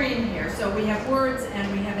on the screen here. So we have words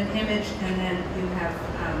and we have an image, and then you have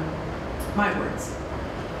my words.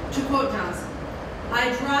 To quote Johnson,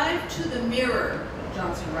 "I drive to the mirror,"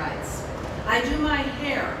 Johnson writes. "I do my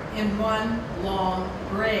hair in one long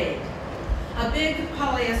braid. A big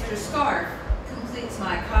polyester scarf completes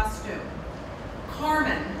my costume.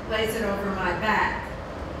 Carmen lays it over my back.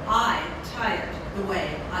 I tie it the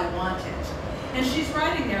way I want it." And she's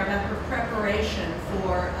writing there about her preparation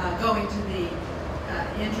for going to the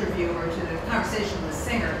interview or to the conversation with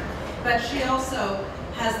Singer. But she also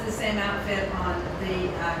has the same outfit on the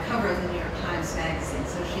cover of the New York Times Magazine.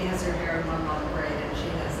 So she has her hair in one long braid and she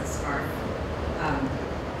has a scarf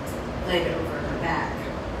laid over her back.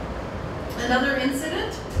 Another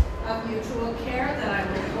incident of mutual care that I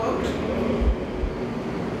will quote.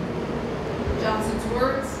 Johnson's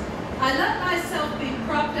words, "I let myself be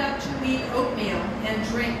propped up to eat oatmeal and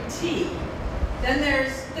drink tea. Then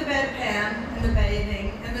there's the bedpan and the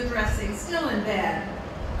bathing and the dressing still in bed.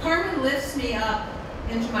 Carmen lifts me up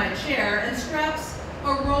into my chair and straps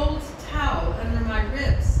a rolled towel under my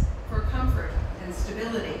ribs for comfort and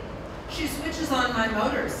stability. She switches on my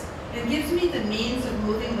motors and gives me the means of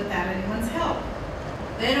moving without anyone's help.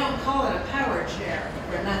 They don't call it a power chair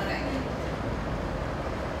for nothing.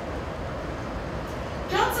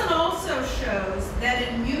 Johnson also shows that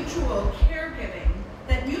in mutual caregiving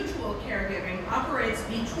operates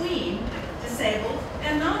between disabled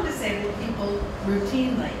and non-disabled people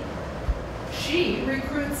routinely. She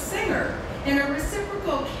recruits Singer in a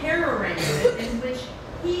reciprocal care arrangement in which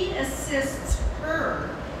he assists her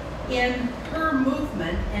in her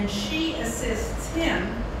movement and she assists him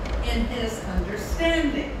in his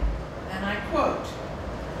understanding. And I quote,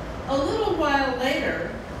 "A little while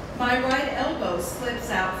later, my right elbow slips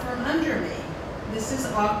out from under me. This is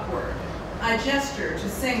awkward. I gesture to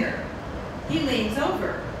Singer. He leans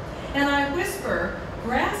over, and I whisper,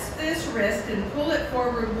 'Grasp this wrist and pull it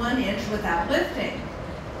forward 1 inch without lifting.'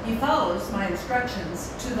 He follows my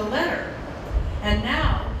instructions to the letter. And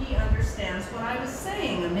now he understands what I was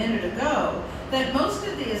saying a minute ago, that most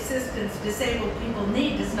of the assistance disabled people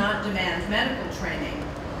need does not demand medical training."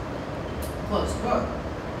 Close quote.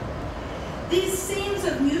 These scenes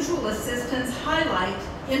of mutual assistance highlight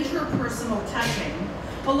interpersonal touching,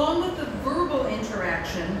 along with the verbal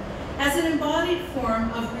interaction, as an embodied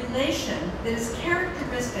form of relation that is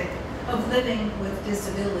characteristic of living with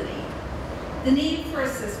disability. The need for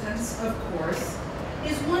assistance, of course,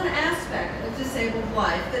 is one aspect of disabled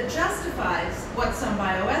life that justifies what some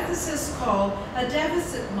bioethicists call a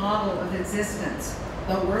deficit model of existence,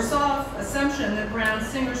 the worse off assumption that grounds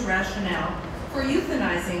Singer's rationale for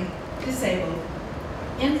euthanizing disabled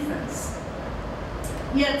infants.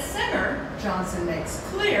 Yet Singer, Johnson makes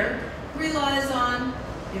clear, relies on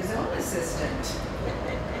his own assistant.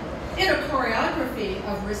 In a choreography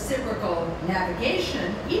of reciprocal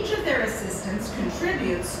navigation, each of their assistants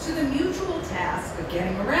contributes to the mutual task of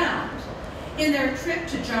getting around. In their trip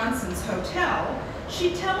to Johnson's hotel,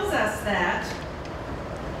 she tells us that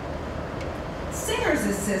Singer's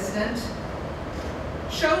assistant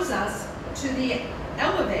shows us to the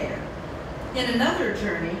elevator. In another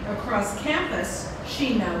journey across campus,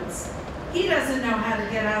 she notes, he doesn't know how to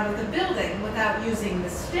get out of the building without using the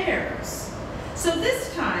stairs. So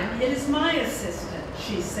this time, it is my assistant,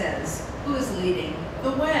 she says, who is leading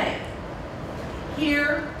the way.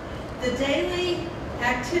 Here, the daily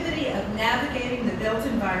activity of navigating the built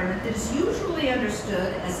environment that is usually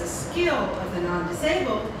understood as a skill of the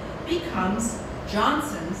non-disabled becomes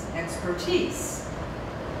Johnson's expertise.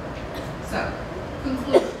 So,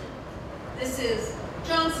 conclusion. This is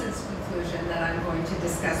Johnson's conclusion that I'm going to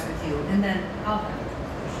discuss with you, and then I'll have a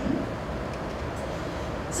conclusion.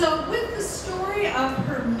 So with the story of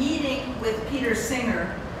her meeting with Peter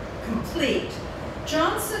Singer complete,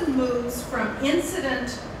 Johnson moves from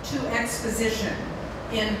incident to exposition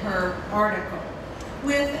in her article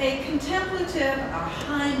with a contemplative, a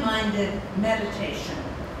high-minded meditation.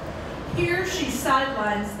 Here she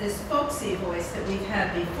sidelines this folksy voice that we've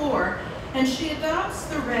had before, and she adopts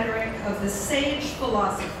the rhetoric of the sage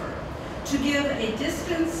philosopher to give a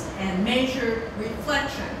distance and measured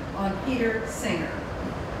reflection on Peter Singer.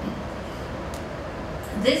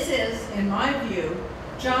 This is, in my view,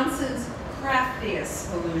 Johnson's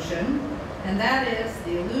craftiest allusion, and that is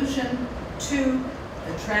the allusion to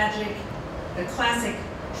the classic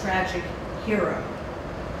tragic hero.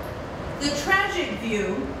 The tragic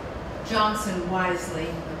view, Johnson wisely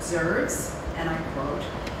observes, and I quote,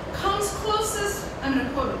 comes closest, I'm going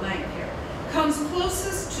to quote at length here, comes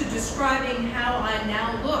closest to describing how I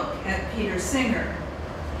now look at Peter Singer.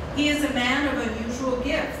 He is a man of unusual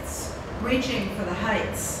gifts, reaching for the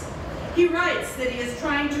heights. He writes that he is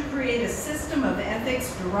trying to create a system of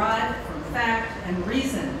ethics derived from fact and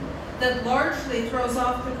reason that largely throws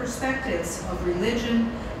off the perspectives of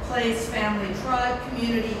religion, place, family, tribe,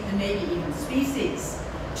 community, and maybe even species,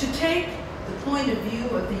 to take the point of view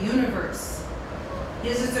of the universe.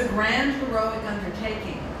 His is a grand, heroic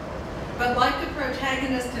undertaking. But like the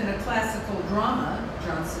protagonist in a classical drama,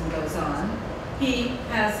 Johnson goes on, he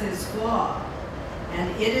has his flaw. And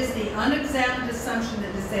it is the unexamined assumption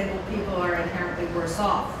that disabled people are inherently worse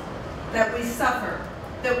off, that we suffer,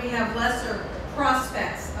 that we have lesser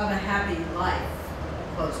prospects of a happy life,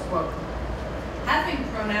 close quote. Having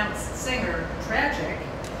pronounced Singer tragic,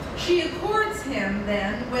 she accords him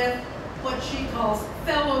then with what she calls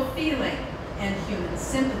fellow feeling and human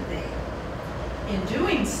sympathy. In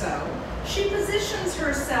doing so, she positions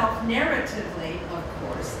herself narratively, of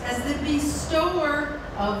course, as the bestower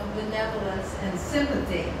of benevolence and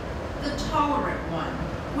sympathy, the tolerant one,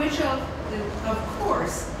 which of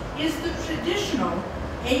course is the traditional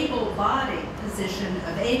able-bodied position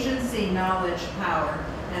of agency, knowledge, power,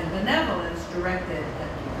 and benevolence directed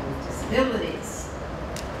at people with disabilities.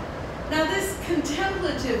 Now, this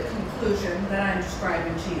contemplative conclusion that I'm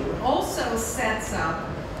describing to you also sets up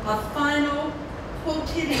a final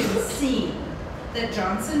quotidian scene that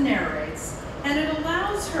Johnson narrates, and it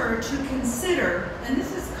allows her to consider, and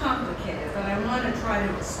this is complicated, but I want to try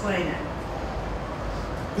to explain it,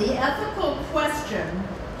 the ethical question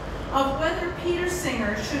of whether Peter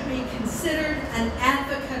Singer should be considered an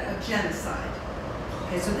advocate of genocide.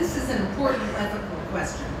 Okay, so this is an important ethical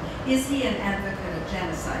question. Is he an advocate of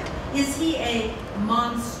genocide? Is he a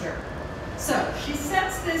monster? So she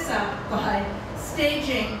sets this up by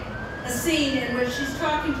staging a scene in which she's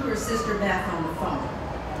talking to her sister Beth on the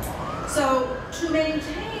phone. So to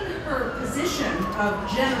maintain her position of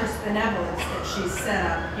generous benevolence that she's set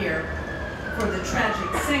up here for the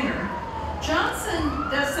tragic singer, Johnson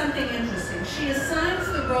does something interesting. She assigns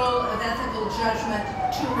the role of ethical judgment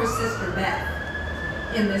to her sister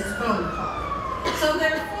Beth in this phone call. So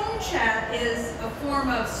their phone chat is a form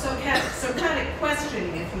of Socratic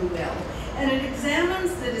questioning, if you will, and it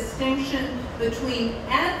examines the distinction between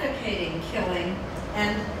advocating killing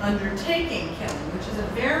and undertaking killing, which is a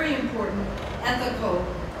very important ethical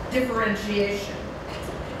differentiation.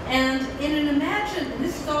 And in an imagined, and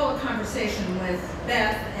this is all a conversation with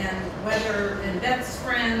Beth and Beth's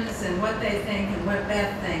friends and what they think and what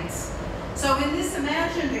Beth thinks. So in this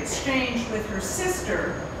imagined exchange with her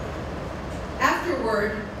sister,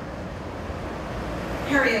 afterward,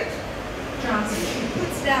 Harriet Johnson, she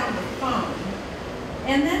puts down the phone,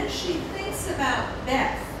 and then she thinks about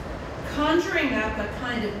Beth, conjuring up a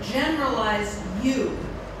kind of generalized you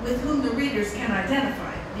with whom the readers can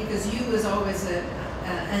identify, because you is always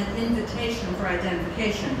an invitation for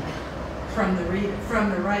identification from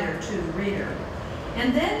the writer to the reader.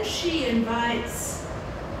 And then she invites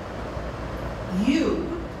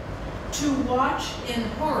you to watch in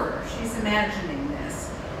horror, she's imagining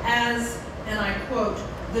this, as, and I quote,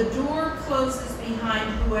 "the door closes behind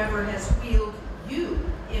whoever has wheeled you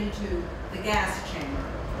into the gas chamber."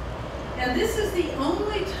 And this is the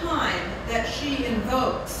only time that she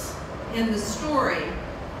invokes in the story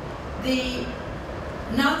the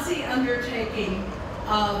Nazi undertaking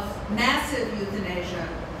of massive euthanasia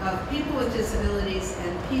of people with disabilities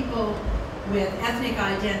and people with ethnic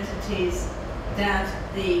identities that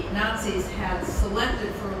the Nazis had selected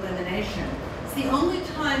for elimination. It's the only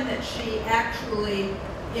time that she actually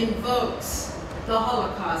invokes the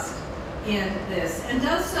Holocaust in this, and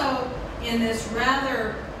does so in this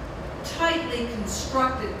rather tightly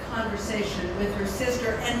constructed conversation with her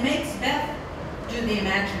sister, and makes Beth do the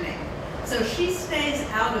imagining. So she stays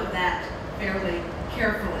out of that fairly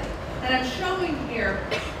carefully. And I'm showing here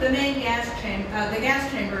the main gas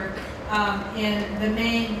chamber in the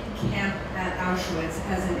main camp at Auschwitz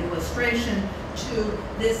as an illustration to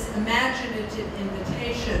this imaginative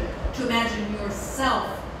invitation to imagine yourself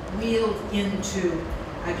wheeled into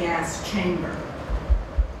a gas chamber.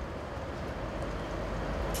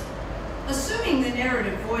 Assuming the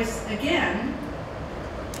narrative voice again,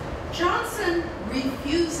 Johnson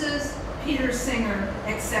refuses Peter Singer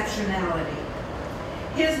exceptionality.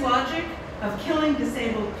 His logic of killing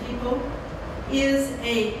disabled people is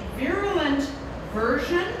a virulent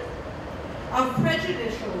version of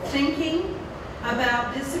prejudicial thinking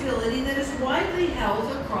about disability that is widely held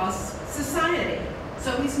across society.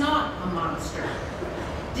 So he's not a monster.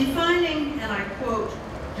 Defining, and I quote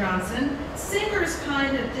Johnson, Singer's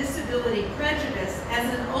kind of disability prejudice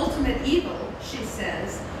as an ultimate evil, she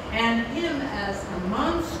says, and him as a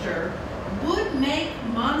monster, would make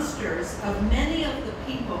monsters of many of the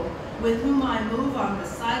people with whom I move on the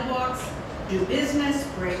sidewalks, do business,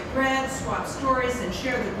 break bread, swap stories, and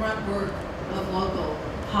share the grunt work of local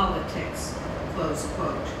politics, close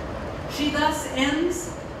quote. She thus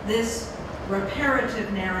ends this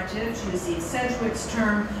reparative narrative, to use E. Sedgwick's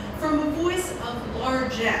term, from a voice of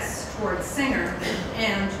largesse toward Singer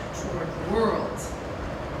and toward the world.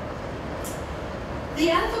 The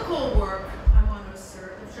ethical work, I want to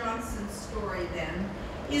assert, of Johnson's story then,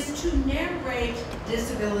 is to narrate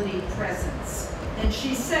disability presence. And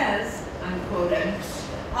she says, I'm quoting,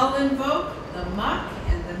 "I'll invoke the muck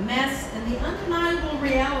and the mess and the undeniable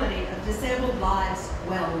reality of disabled lives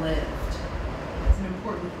well lived." It's an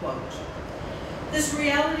important quote. This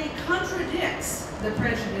reality contradicts the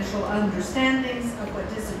prejudicial understandings of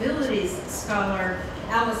what disabilities scholar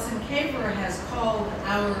Alison Kafer has called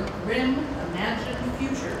our grim imagined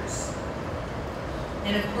futures.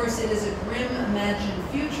 And of course it is a grim imagined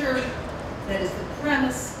future that is the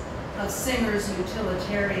premise of Singer's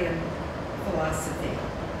utilitarian philosophy.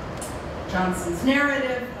 Johnson's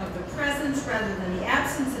narrative of the presence rather than the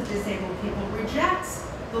absence of disabled people rejects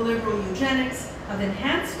the liberal eugenics of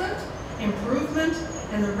enhancement, improvement,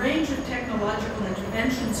 and the range of technological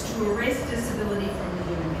interventions to erase disability from the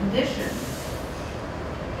human condition.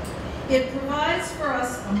 It provides for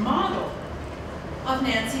us a model of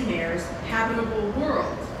Nancy Mayer's habitable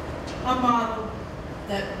world, a model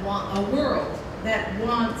that a world that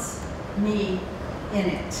wants me in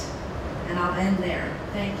it. And I'll end there.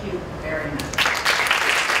 Thank you very much.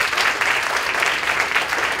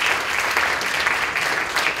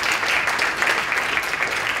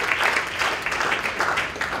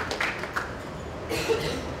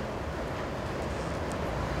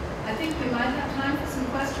 I think we might have time for some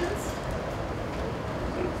questions.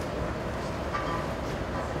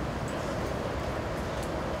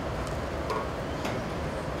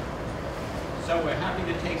 So we're happy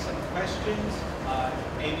to take some questions.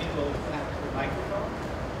 Amy will back to the microphone.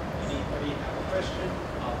 Anybody have a question?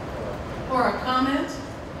 Or a comment?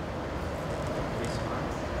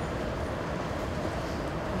 Response?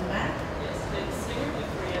 In the back?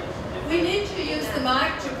 Yes, We need to use the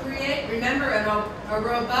mic to create, remember, a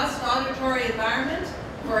robust auditory environment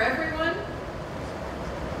for everyone.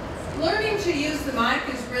 Learning to use the mic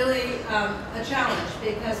is really a challenge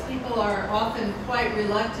because people are often quite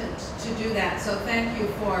reluctant to do that. So thank you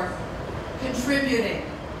for contributing.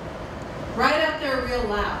 Right up there real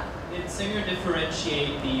loud. Did Singer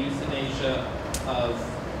differentiate the euthanasia of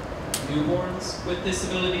newborns with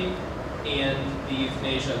disability and the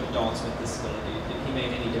euthanasia of adults with disability? Did he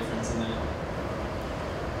make any difference in that?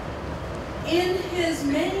 In his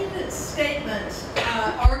main statement,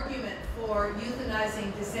 argument for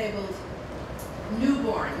euthanizing disabled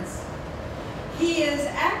newborns, he is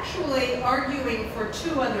actually arguing for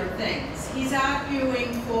two other things. He's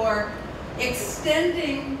arguing for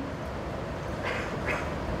extending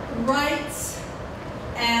rights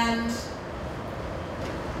and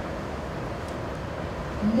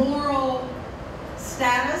moral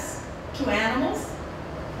status to animals.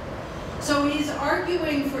 So he's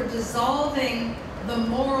arguing for dissolving the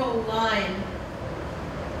moral line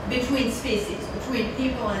between species, between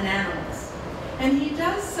people and animals. And he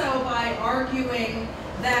does so by arguing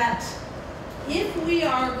that if we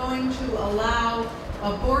are going to allow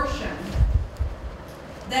abortion,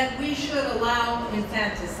 that we should allow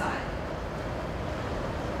infanticide.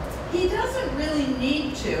 He doesn't really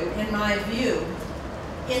need to, in my view,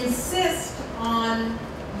 insist on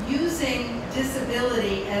using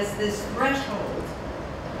disability as this threshold.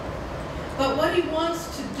 But what he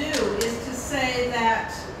wants to do is to say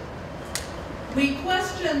that we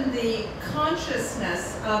question the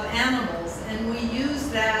consciousness of animals and we use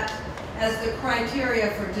that as the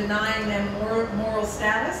criteria for denying them moral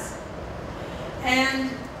status. And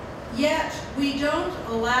yet we don't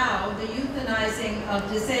allow the euthanizing of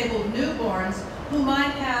disabled newborns who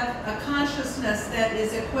might have a consciousness that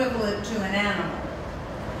is equivalent to an animal.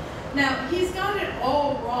 Now, he's got it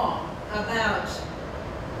all wrong about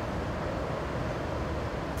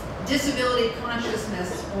disability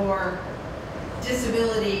consciousness or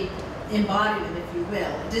disability embodiment, if you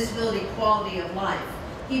will, disability quality of life.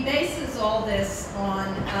 He bases all this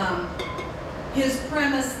on his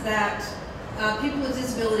premise that people with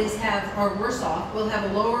disabilities are worse off, will have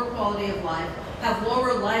a lower quality of life, have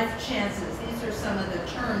lower life chances. These are some of the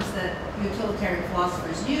terms that utilitarian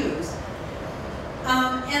philosophers use.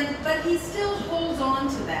 But he still holds on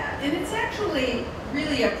to that, and it's actually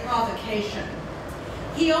really a provocation.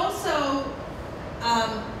 He also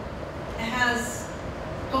has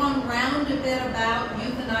gone round a bit about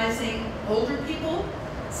euthanizing older people,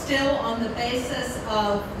 still on the basis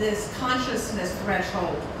of this consciousness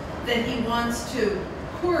threshold that he wants to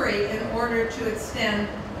query in order to extend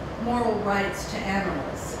moral rights to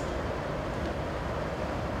animals.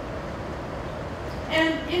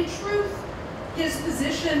 And in truth, his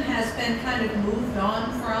position has been kind of moved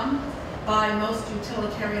on from by most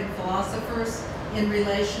utilitarian philosophers in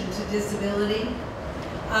relation to disability.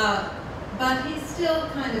 But he still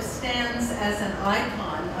kind of stands as an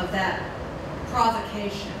icon of that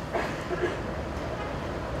provocation.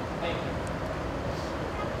 Thank you.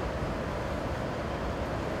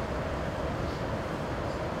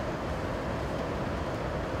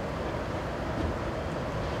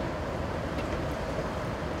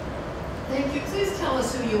 Thank you. Please tell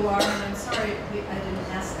us who you are, and I'm sorry I didn't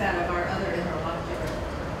ask that of our other interlocutor.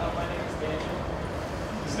 My name is Daniel.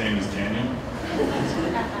 His name is Daniel.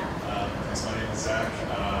 Thanks, my name is Zach.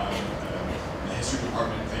 In the history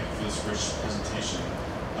department, thank you for this rich presentation.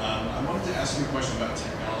 I wanted to ask you a question about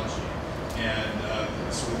technology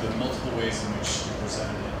and sort of the multiple ways in which you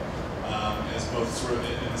presented it, as both sort of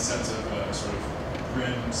in the sense of a sort of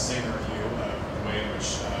grim singer view of the way in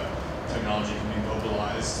which technology can be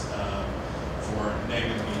mobilized for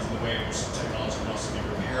negative means, and the way in which technology can also be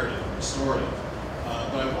reparative and restorative.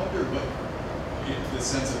 But I wonder what the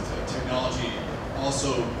sense of technology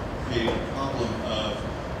also creating a problem of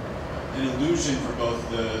an illusion for both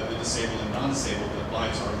the disabled and non-disabled that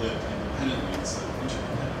lives are lived independently instead of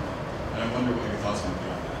interdependently. And I wonder what your thoughts might be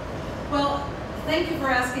on that. Well, thank you for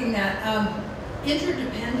asking that.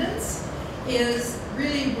 Interdependence is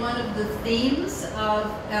really one of the themes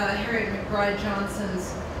of Harriet McBride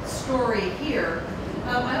Johnson's story here.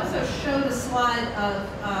 I also showed a slide of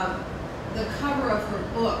the cover of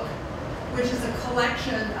her book, which is a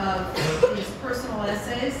collection of these personal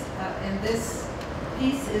essays, and this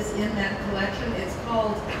piece is in that collection. It's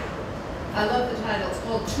called, I love the title, it's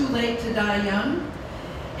called Too Late to Die Young,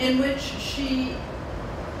 in which she,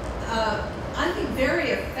 I think very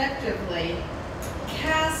effectively,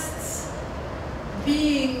 casts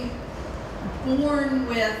being born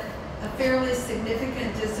with a fairly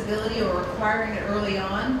significant disability or acquiring it early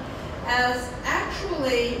on as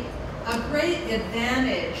actually a great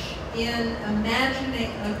advantage in imagining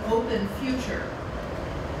an open future.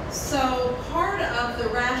 So part of the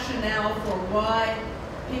rationale for why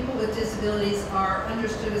people with disabilities are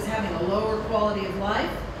understood as having a lower quality of life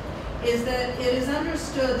is that it is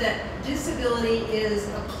understood that disability is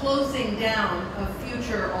a closing down of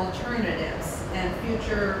future alternatives and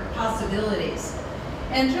future possibilities.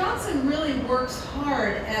 And Johnson really works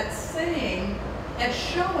hard at saying, at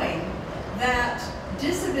showing that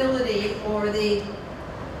disability, or the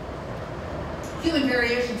human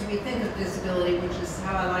variations we think of disability, which is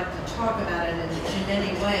how I like to talk about it in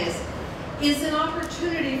many ways, is an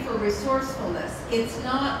opportunity for resourcefulness. It's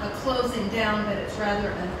not a closing down, but it's rather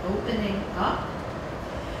an opening up.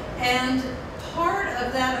 And part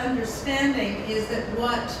of that understanding is that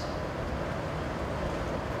what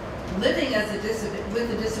living as with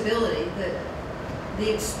a disability,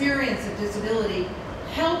 the experience of disability,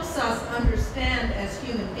 helps us understand as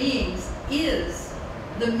human beings is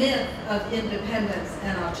the myth of independence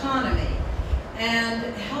and autonomy, and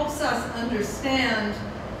helps us understand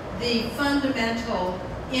the fundamental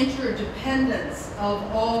interdependence of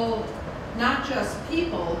all, not just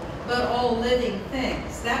people, but all living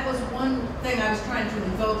things. That was one thing I was trying to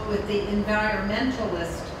invoke with the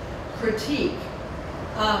environmentalist critique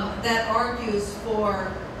that argues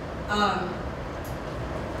for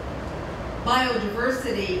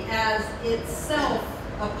biodiversity as itself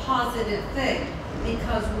a positive thing,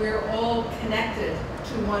 because we're all connected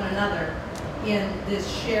to one another in this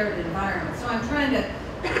shared environment. So I'm trying to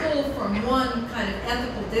pull from one kind of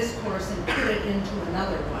ethical discourse and put it into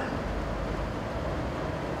another one.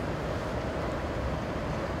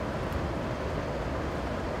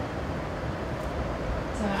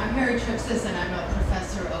 So I'm Mary Tripsis, and I'm a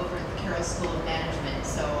professor over at the Carroll School of Management,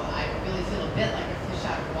 so I really feel a bit like a fish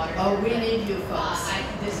out of water. Oh, we need you folks.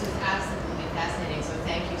 This was absolutely fascinating, so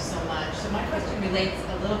thank you so much. So my question relates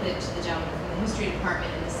a little bit to the gentleman from the history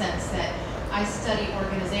department in the sense that I study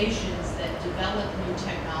organizations that develop new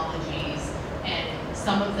technologies, and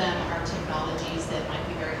some of them are technologies that might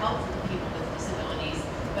be very helpful to people with disabilities,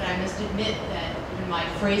 but I must admit that in my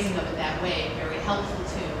phrasing of it that way, very helpful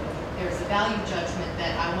to, there's a value judgment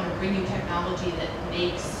that I want to bring you technology that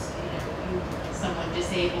makes you, someone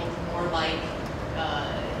disabled, more like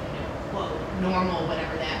quote, normal,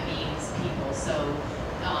 whatever that means, people. So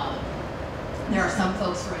there are some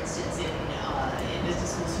folks, for instance, in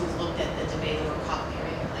business schools who have looked at the debate over cochlear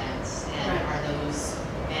implants, and right. Are those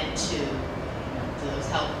meant to, do those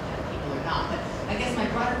help people or not? But I guess my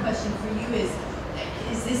broader question for you is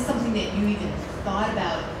this something that you even thought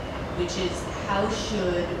about, which is how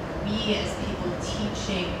should we as people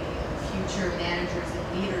teaching future managers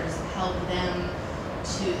and leaders help them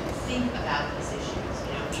to think about these issues?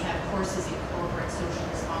 We have courses in corporate social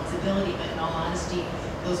responsibility, but in all honesty,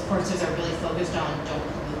 those courses are really focused on don't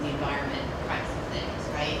pollute the environment kinds of things,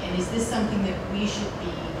 right? And is this something that we should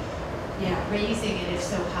be raising, and if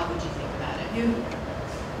so, how would you think about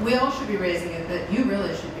it? We all should be raising it, but you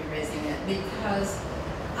really should be raising it, because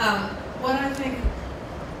what I think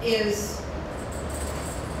is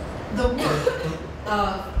the work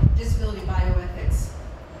of disability bioethics,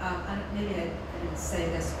 maybe I didn't say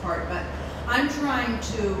this part, but I'm trying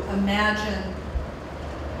to imagine,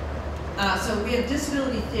 so we have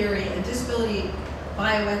disability theory, and disability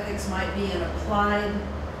bioethics might be an applied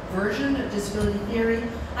version of disability theory.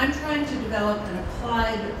 I'm trying to develop an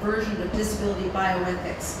applied version of disability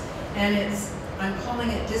bioethics, and I'm calling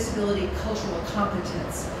it disability cultural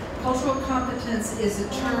competence. Cultural competence is a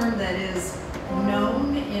term that is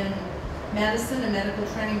known in medicine and medical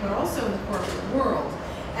training, but also in the corporate world,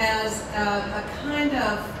 as a kind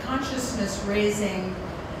of consciousness-raising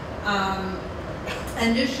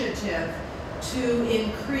initiative to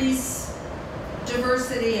increase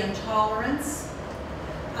diversity and tolerance.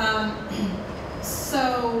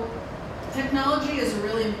 So technology is a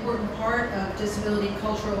really important part of disability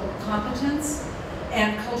cultural competence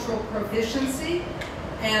and cultural proficiency.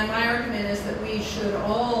 And my argument is that we should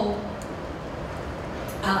all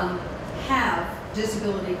have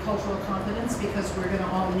disability cultural competence because we're going to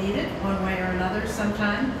all need it one way or another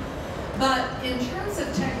sometime. But in terms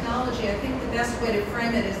of technology, I think the best way to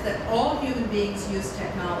frame it is that all human beings use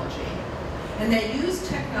technology. And they use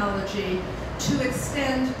technology to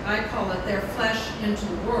extend, I call it, their flesh into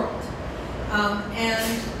the world.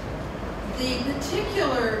 And the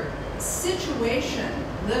particular situation,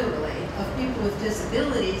 literally, of people with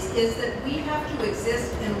disabilities is that we have to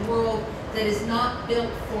exist in a world that is not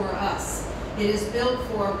built for us. It is built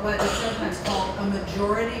for what is sometimes called a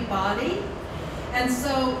majority body. And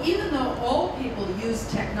so even though all people use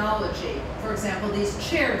technology, for example, these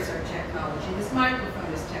chairs are technology, this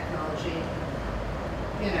microphone is technology,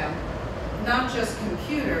 you know, not just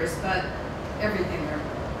computers, but everything. They're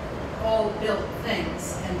all built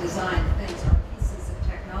things and designed things are pieces of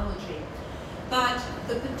technology. But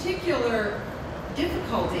the particular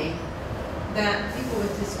difficulty that people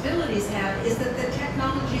with disabilities have is that the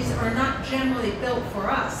technologies are not generally built for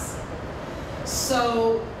us.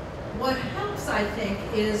 So what helps, I think,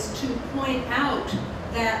 is to point out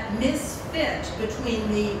that misfit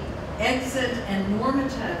between the exit and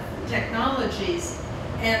normative technologies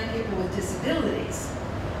and people with disabilities.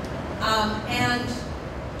 And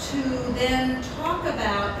to then talk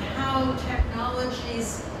about how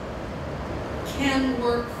technologies can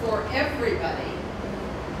work for everybody,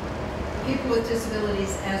 people with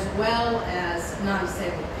disabilities as well as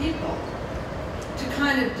non-disabled people, to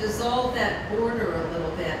kind of dissolve that border a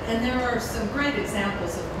little bit. And there are some great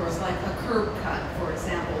examples, of course, like a curb cut, for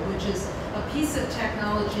example, which is a piece of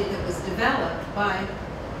technology that was developed by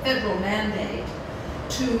federal mandate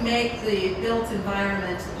to make the built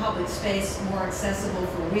environment, the public space, more accessible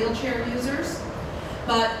for wheelchair users.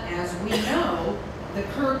 But as we know, the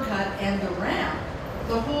curb cut and the ramp,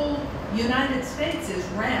 the whole United States is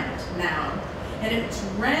ramped now. And it's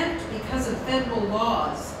ramped because of federal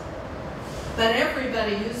laws. But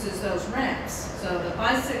everybody uses those ramps. So the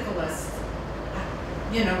bicyclists,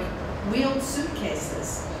 you know, wheeled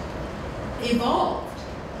suitcases evolved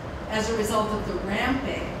as a result of the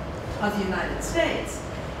ramping of the United States.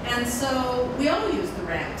 And so we all use the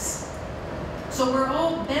ramps. So we're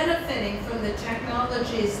all benefiting from the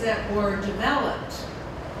technologies that were developed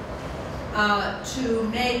to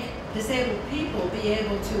make disabled people be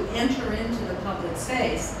able to enter into the public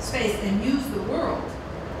space and use the world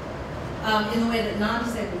in the way that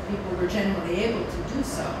non-disabled people were generally able to do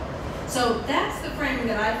so. So that's the framing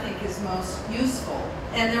that I think is most useful.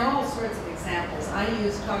 And there are all sorts of examples. I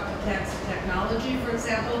use talk-to-text technology, for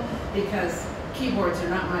example, because keyboards are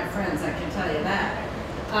not my friends, I can tell you that.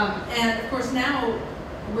 And of course now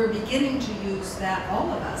we're beginning to use that, all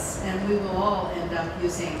of us, and we will all end up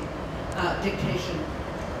using dictation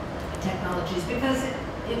technologies because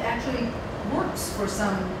it actually works for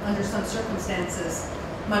under some circumstances,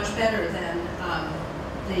 much better than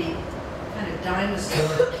the kind of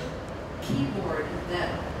dinosaur keyboard that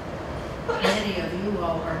many of you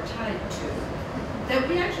all are tied to, that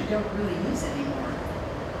we actually don't really use anymore.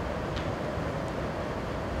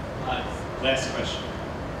 Last question.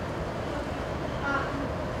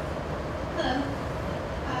 Hello.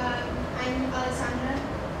 I'm Alexandra.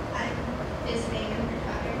 I'm visiting her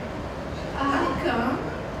daughter. Welcome.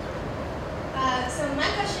 So my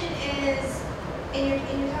question is, in your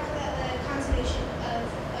talk about the conservation of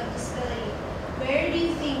disability, where do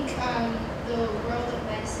you think the world of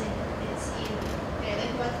medicine is in there?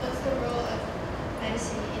 Like, what's the role of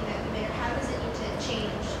medicine in that there? How does it need to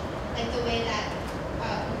change? Like the way that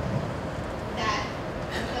that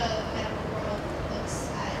the medical world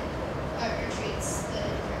looks at or treats the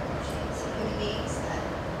different portions of human beings that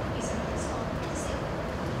we sometimes call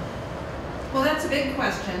disabled. Well, that's a big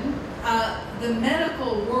question. The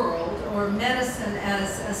medical world, or medicine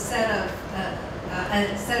as a set of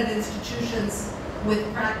institutions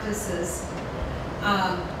with practices,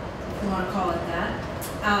 if you want to call it that,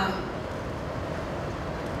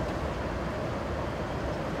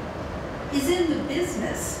 is in the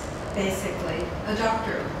business, basically. A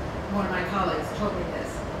doctor, one of my colleagues, told me this.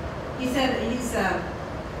 He said he's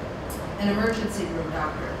an emergency room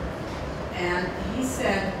doctor, and he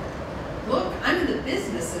said, look, I'm in the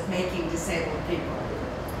business of making disabled people,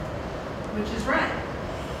 which is right.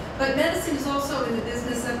 But medicine is also in the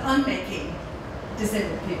business of unmaking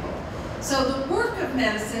disabled people. So the work of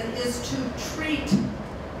medicine is to treat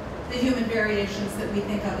the human variations that we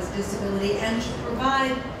think of as disability and to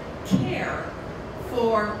provide care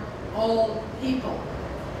for all people.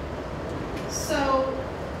 So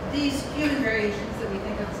these human variations that we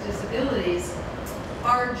think of as disabilities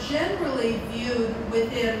are generally viewed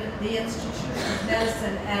within the institution of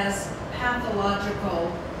medicine as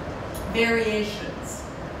pathological variations.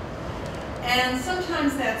 And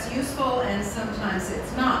sometimes that's useful and sometimes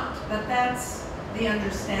it's not, but that's the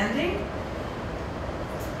understanding.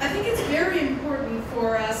 I think it's very important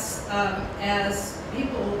for us as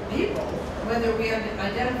people, whether we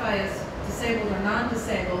identify as disabled or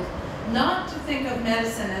non-disabled, not to think of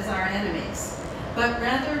medicine as our enemies, but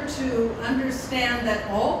rather to understand that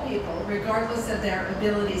all people, regardless of their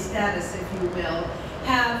ability status, if you will,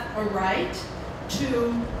 have a right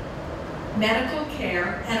to medical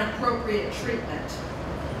care and appropriate treatment.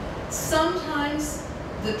 Sometimes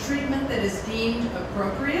the treatment that is deemed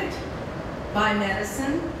appropriate by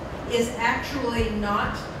medicine is actually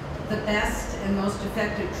not the best and most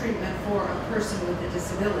effective treatment for a person with a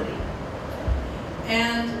disability.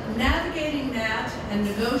 And navigating that and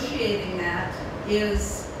negotiating that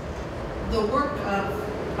is the work of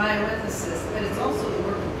bioethicists, but it's also the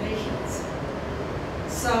work of patients.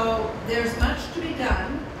 So there's much to be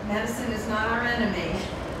done. Medicine is not our enemy,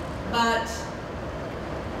 but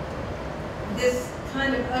this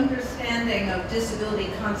kind of understanding of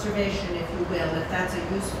disability conservation, if you will, if that's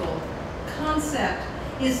a useful concept,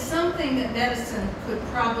 is something that medicine could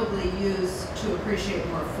probably use to appreciate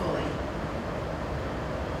more fully.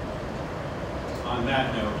 On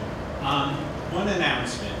that note, one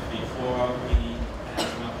announcement before we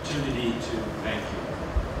have an opportunity to thank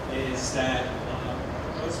you is that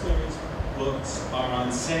Rosemary's books are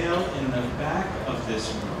on sale in the back of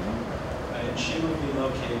this room, and she will be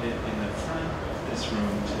located in the front of this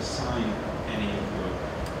room to sign any of your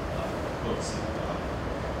books that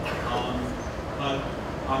you love. But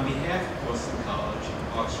on behalf of Boston College and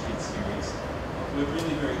Park Street Series, we're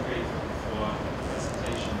really very grateful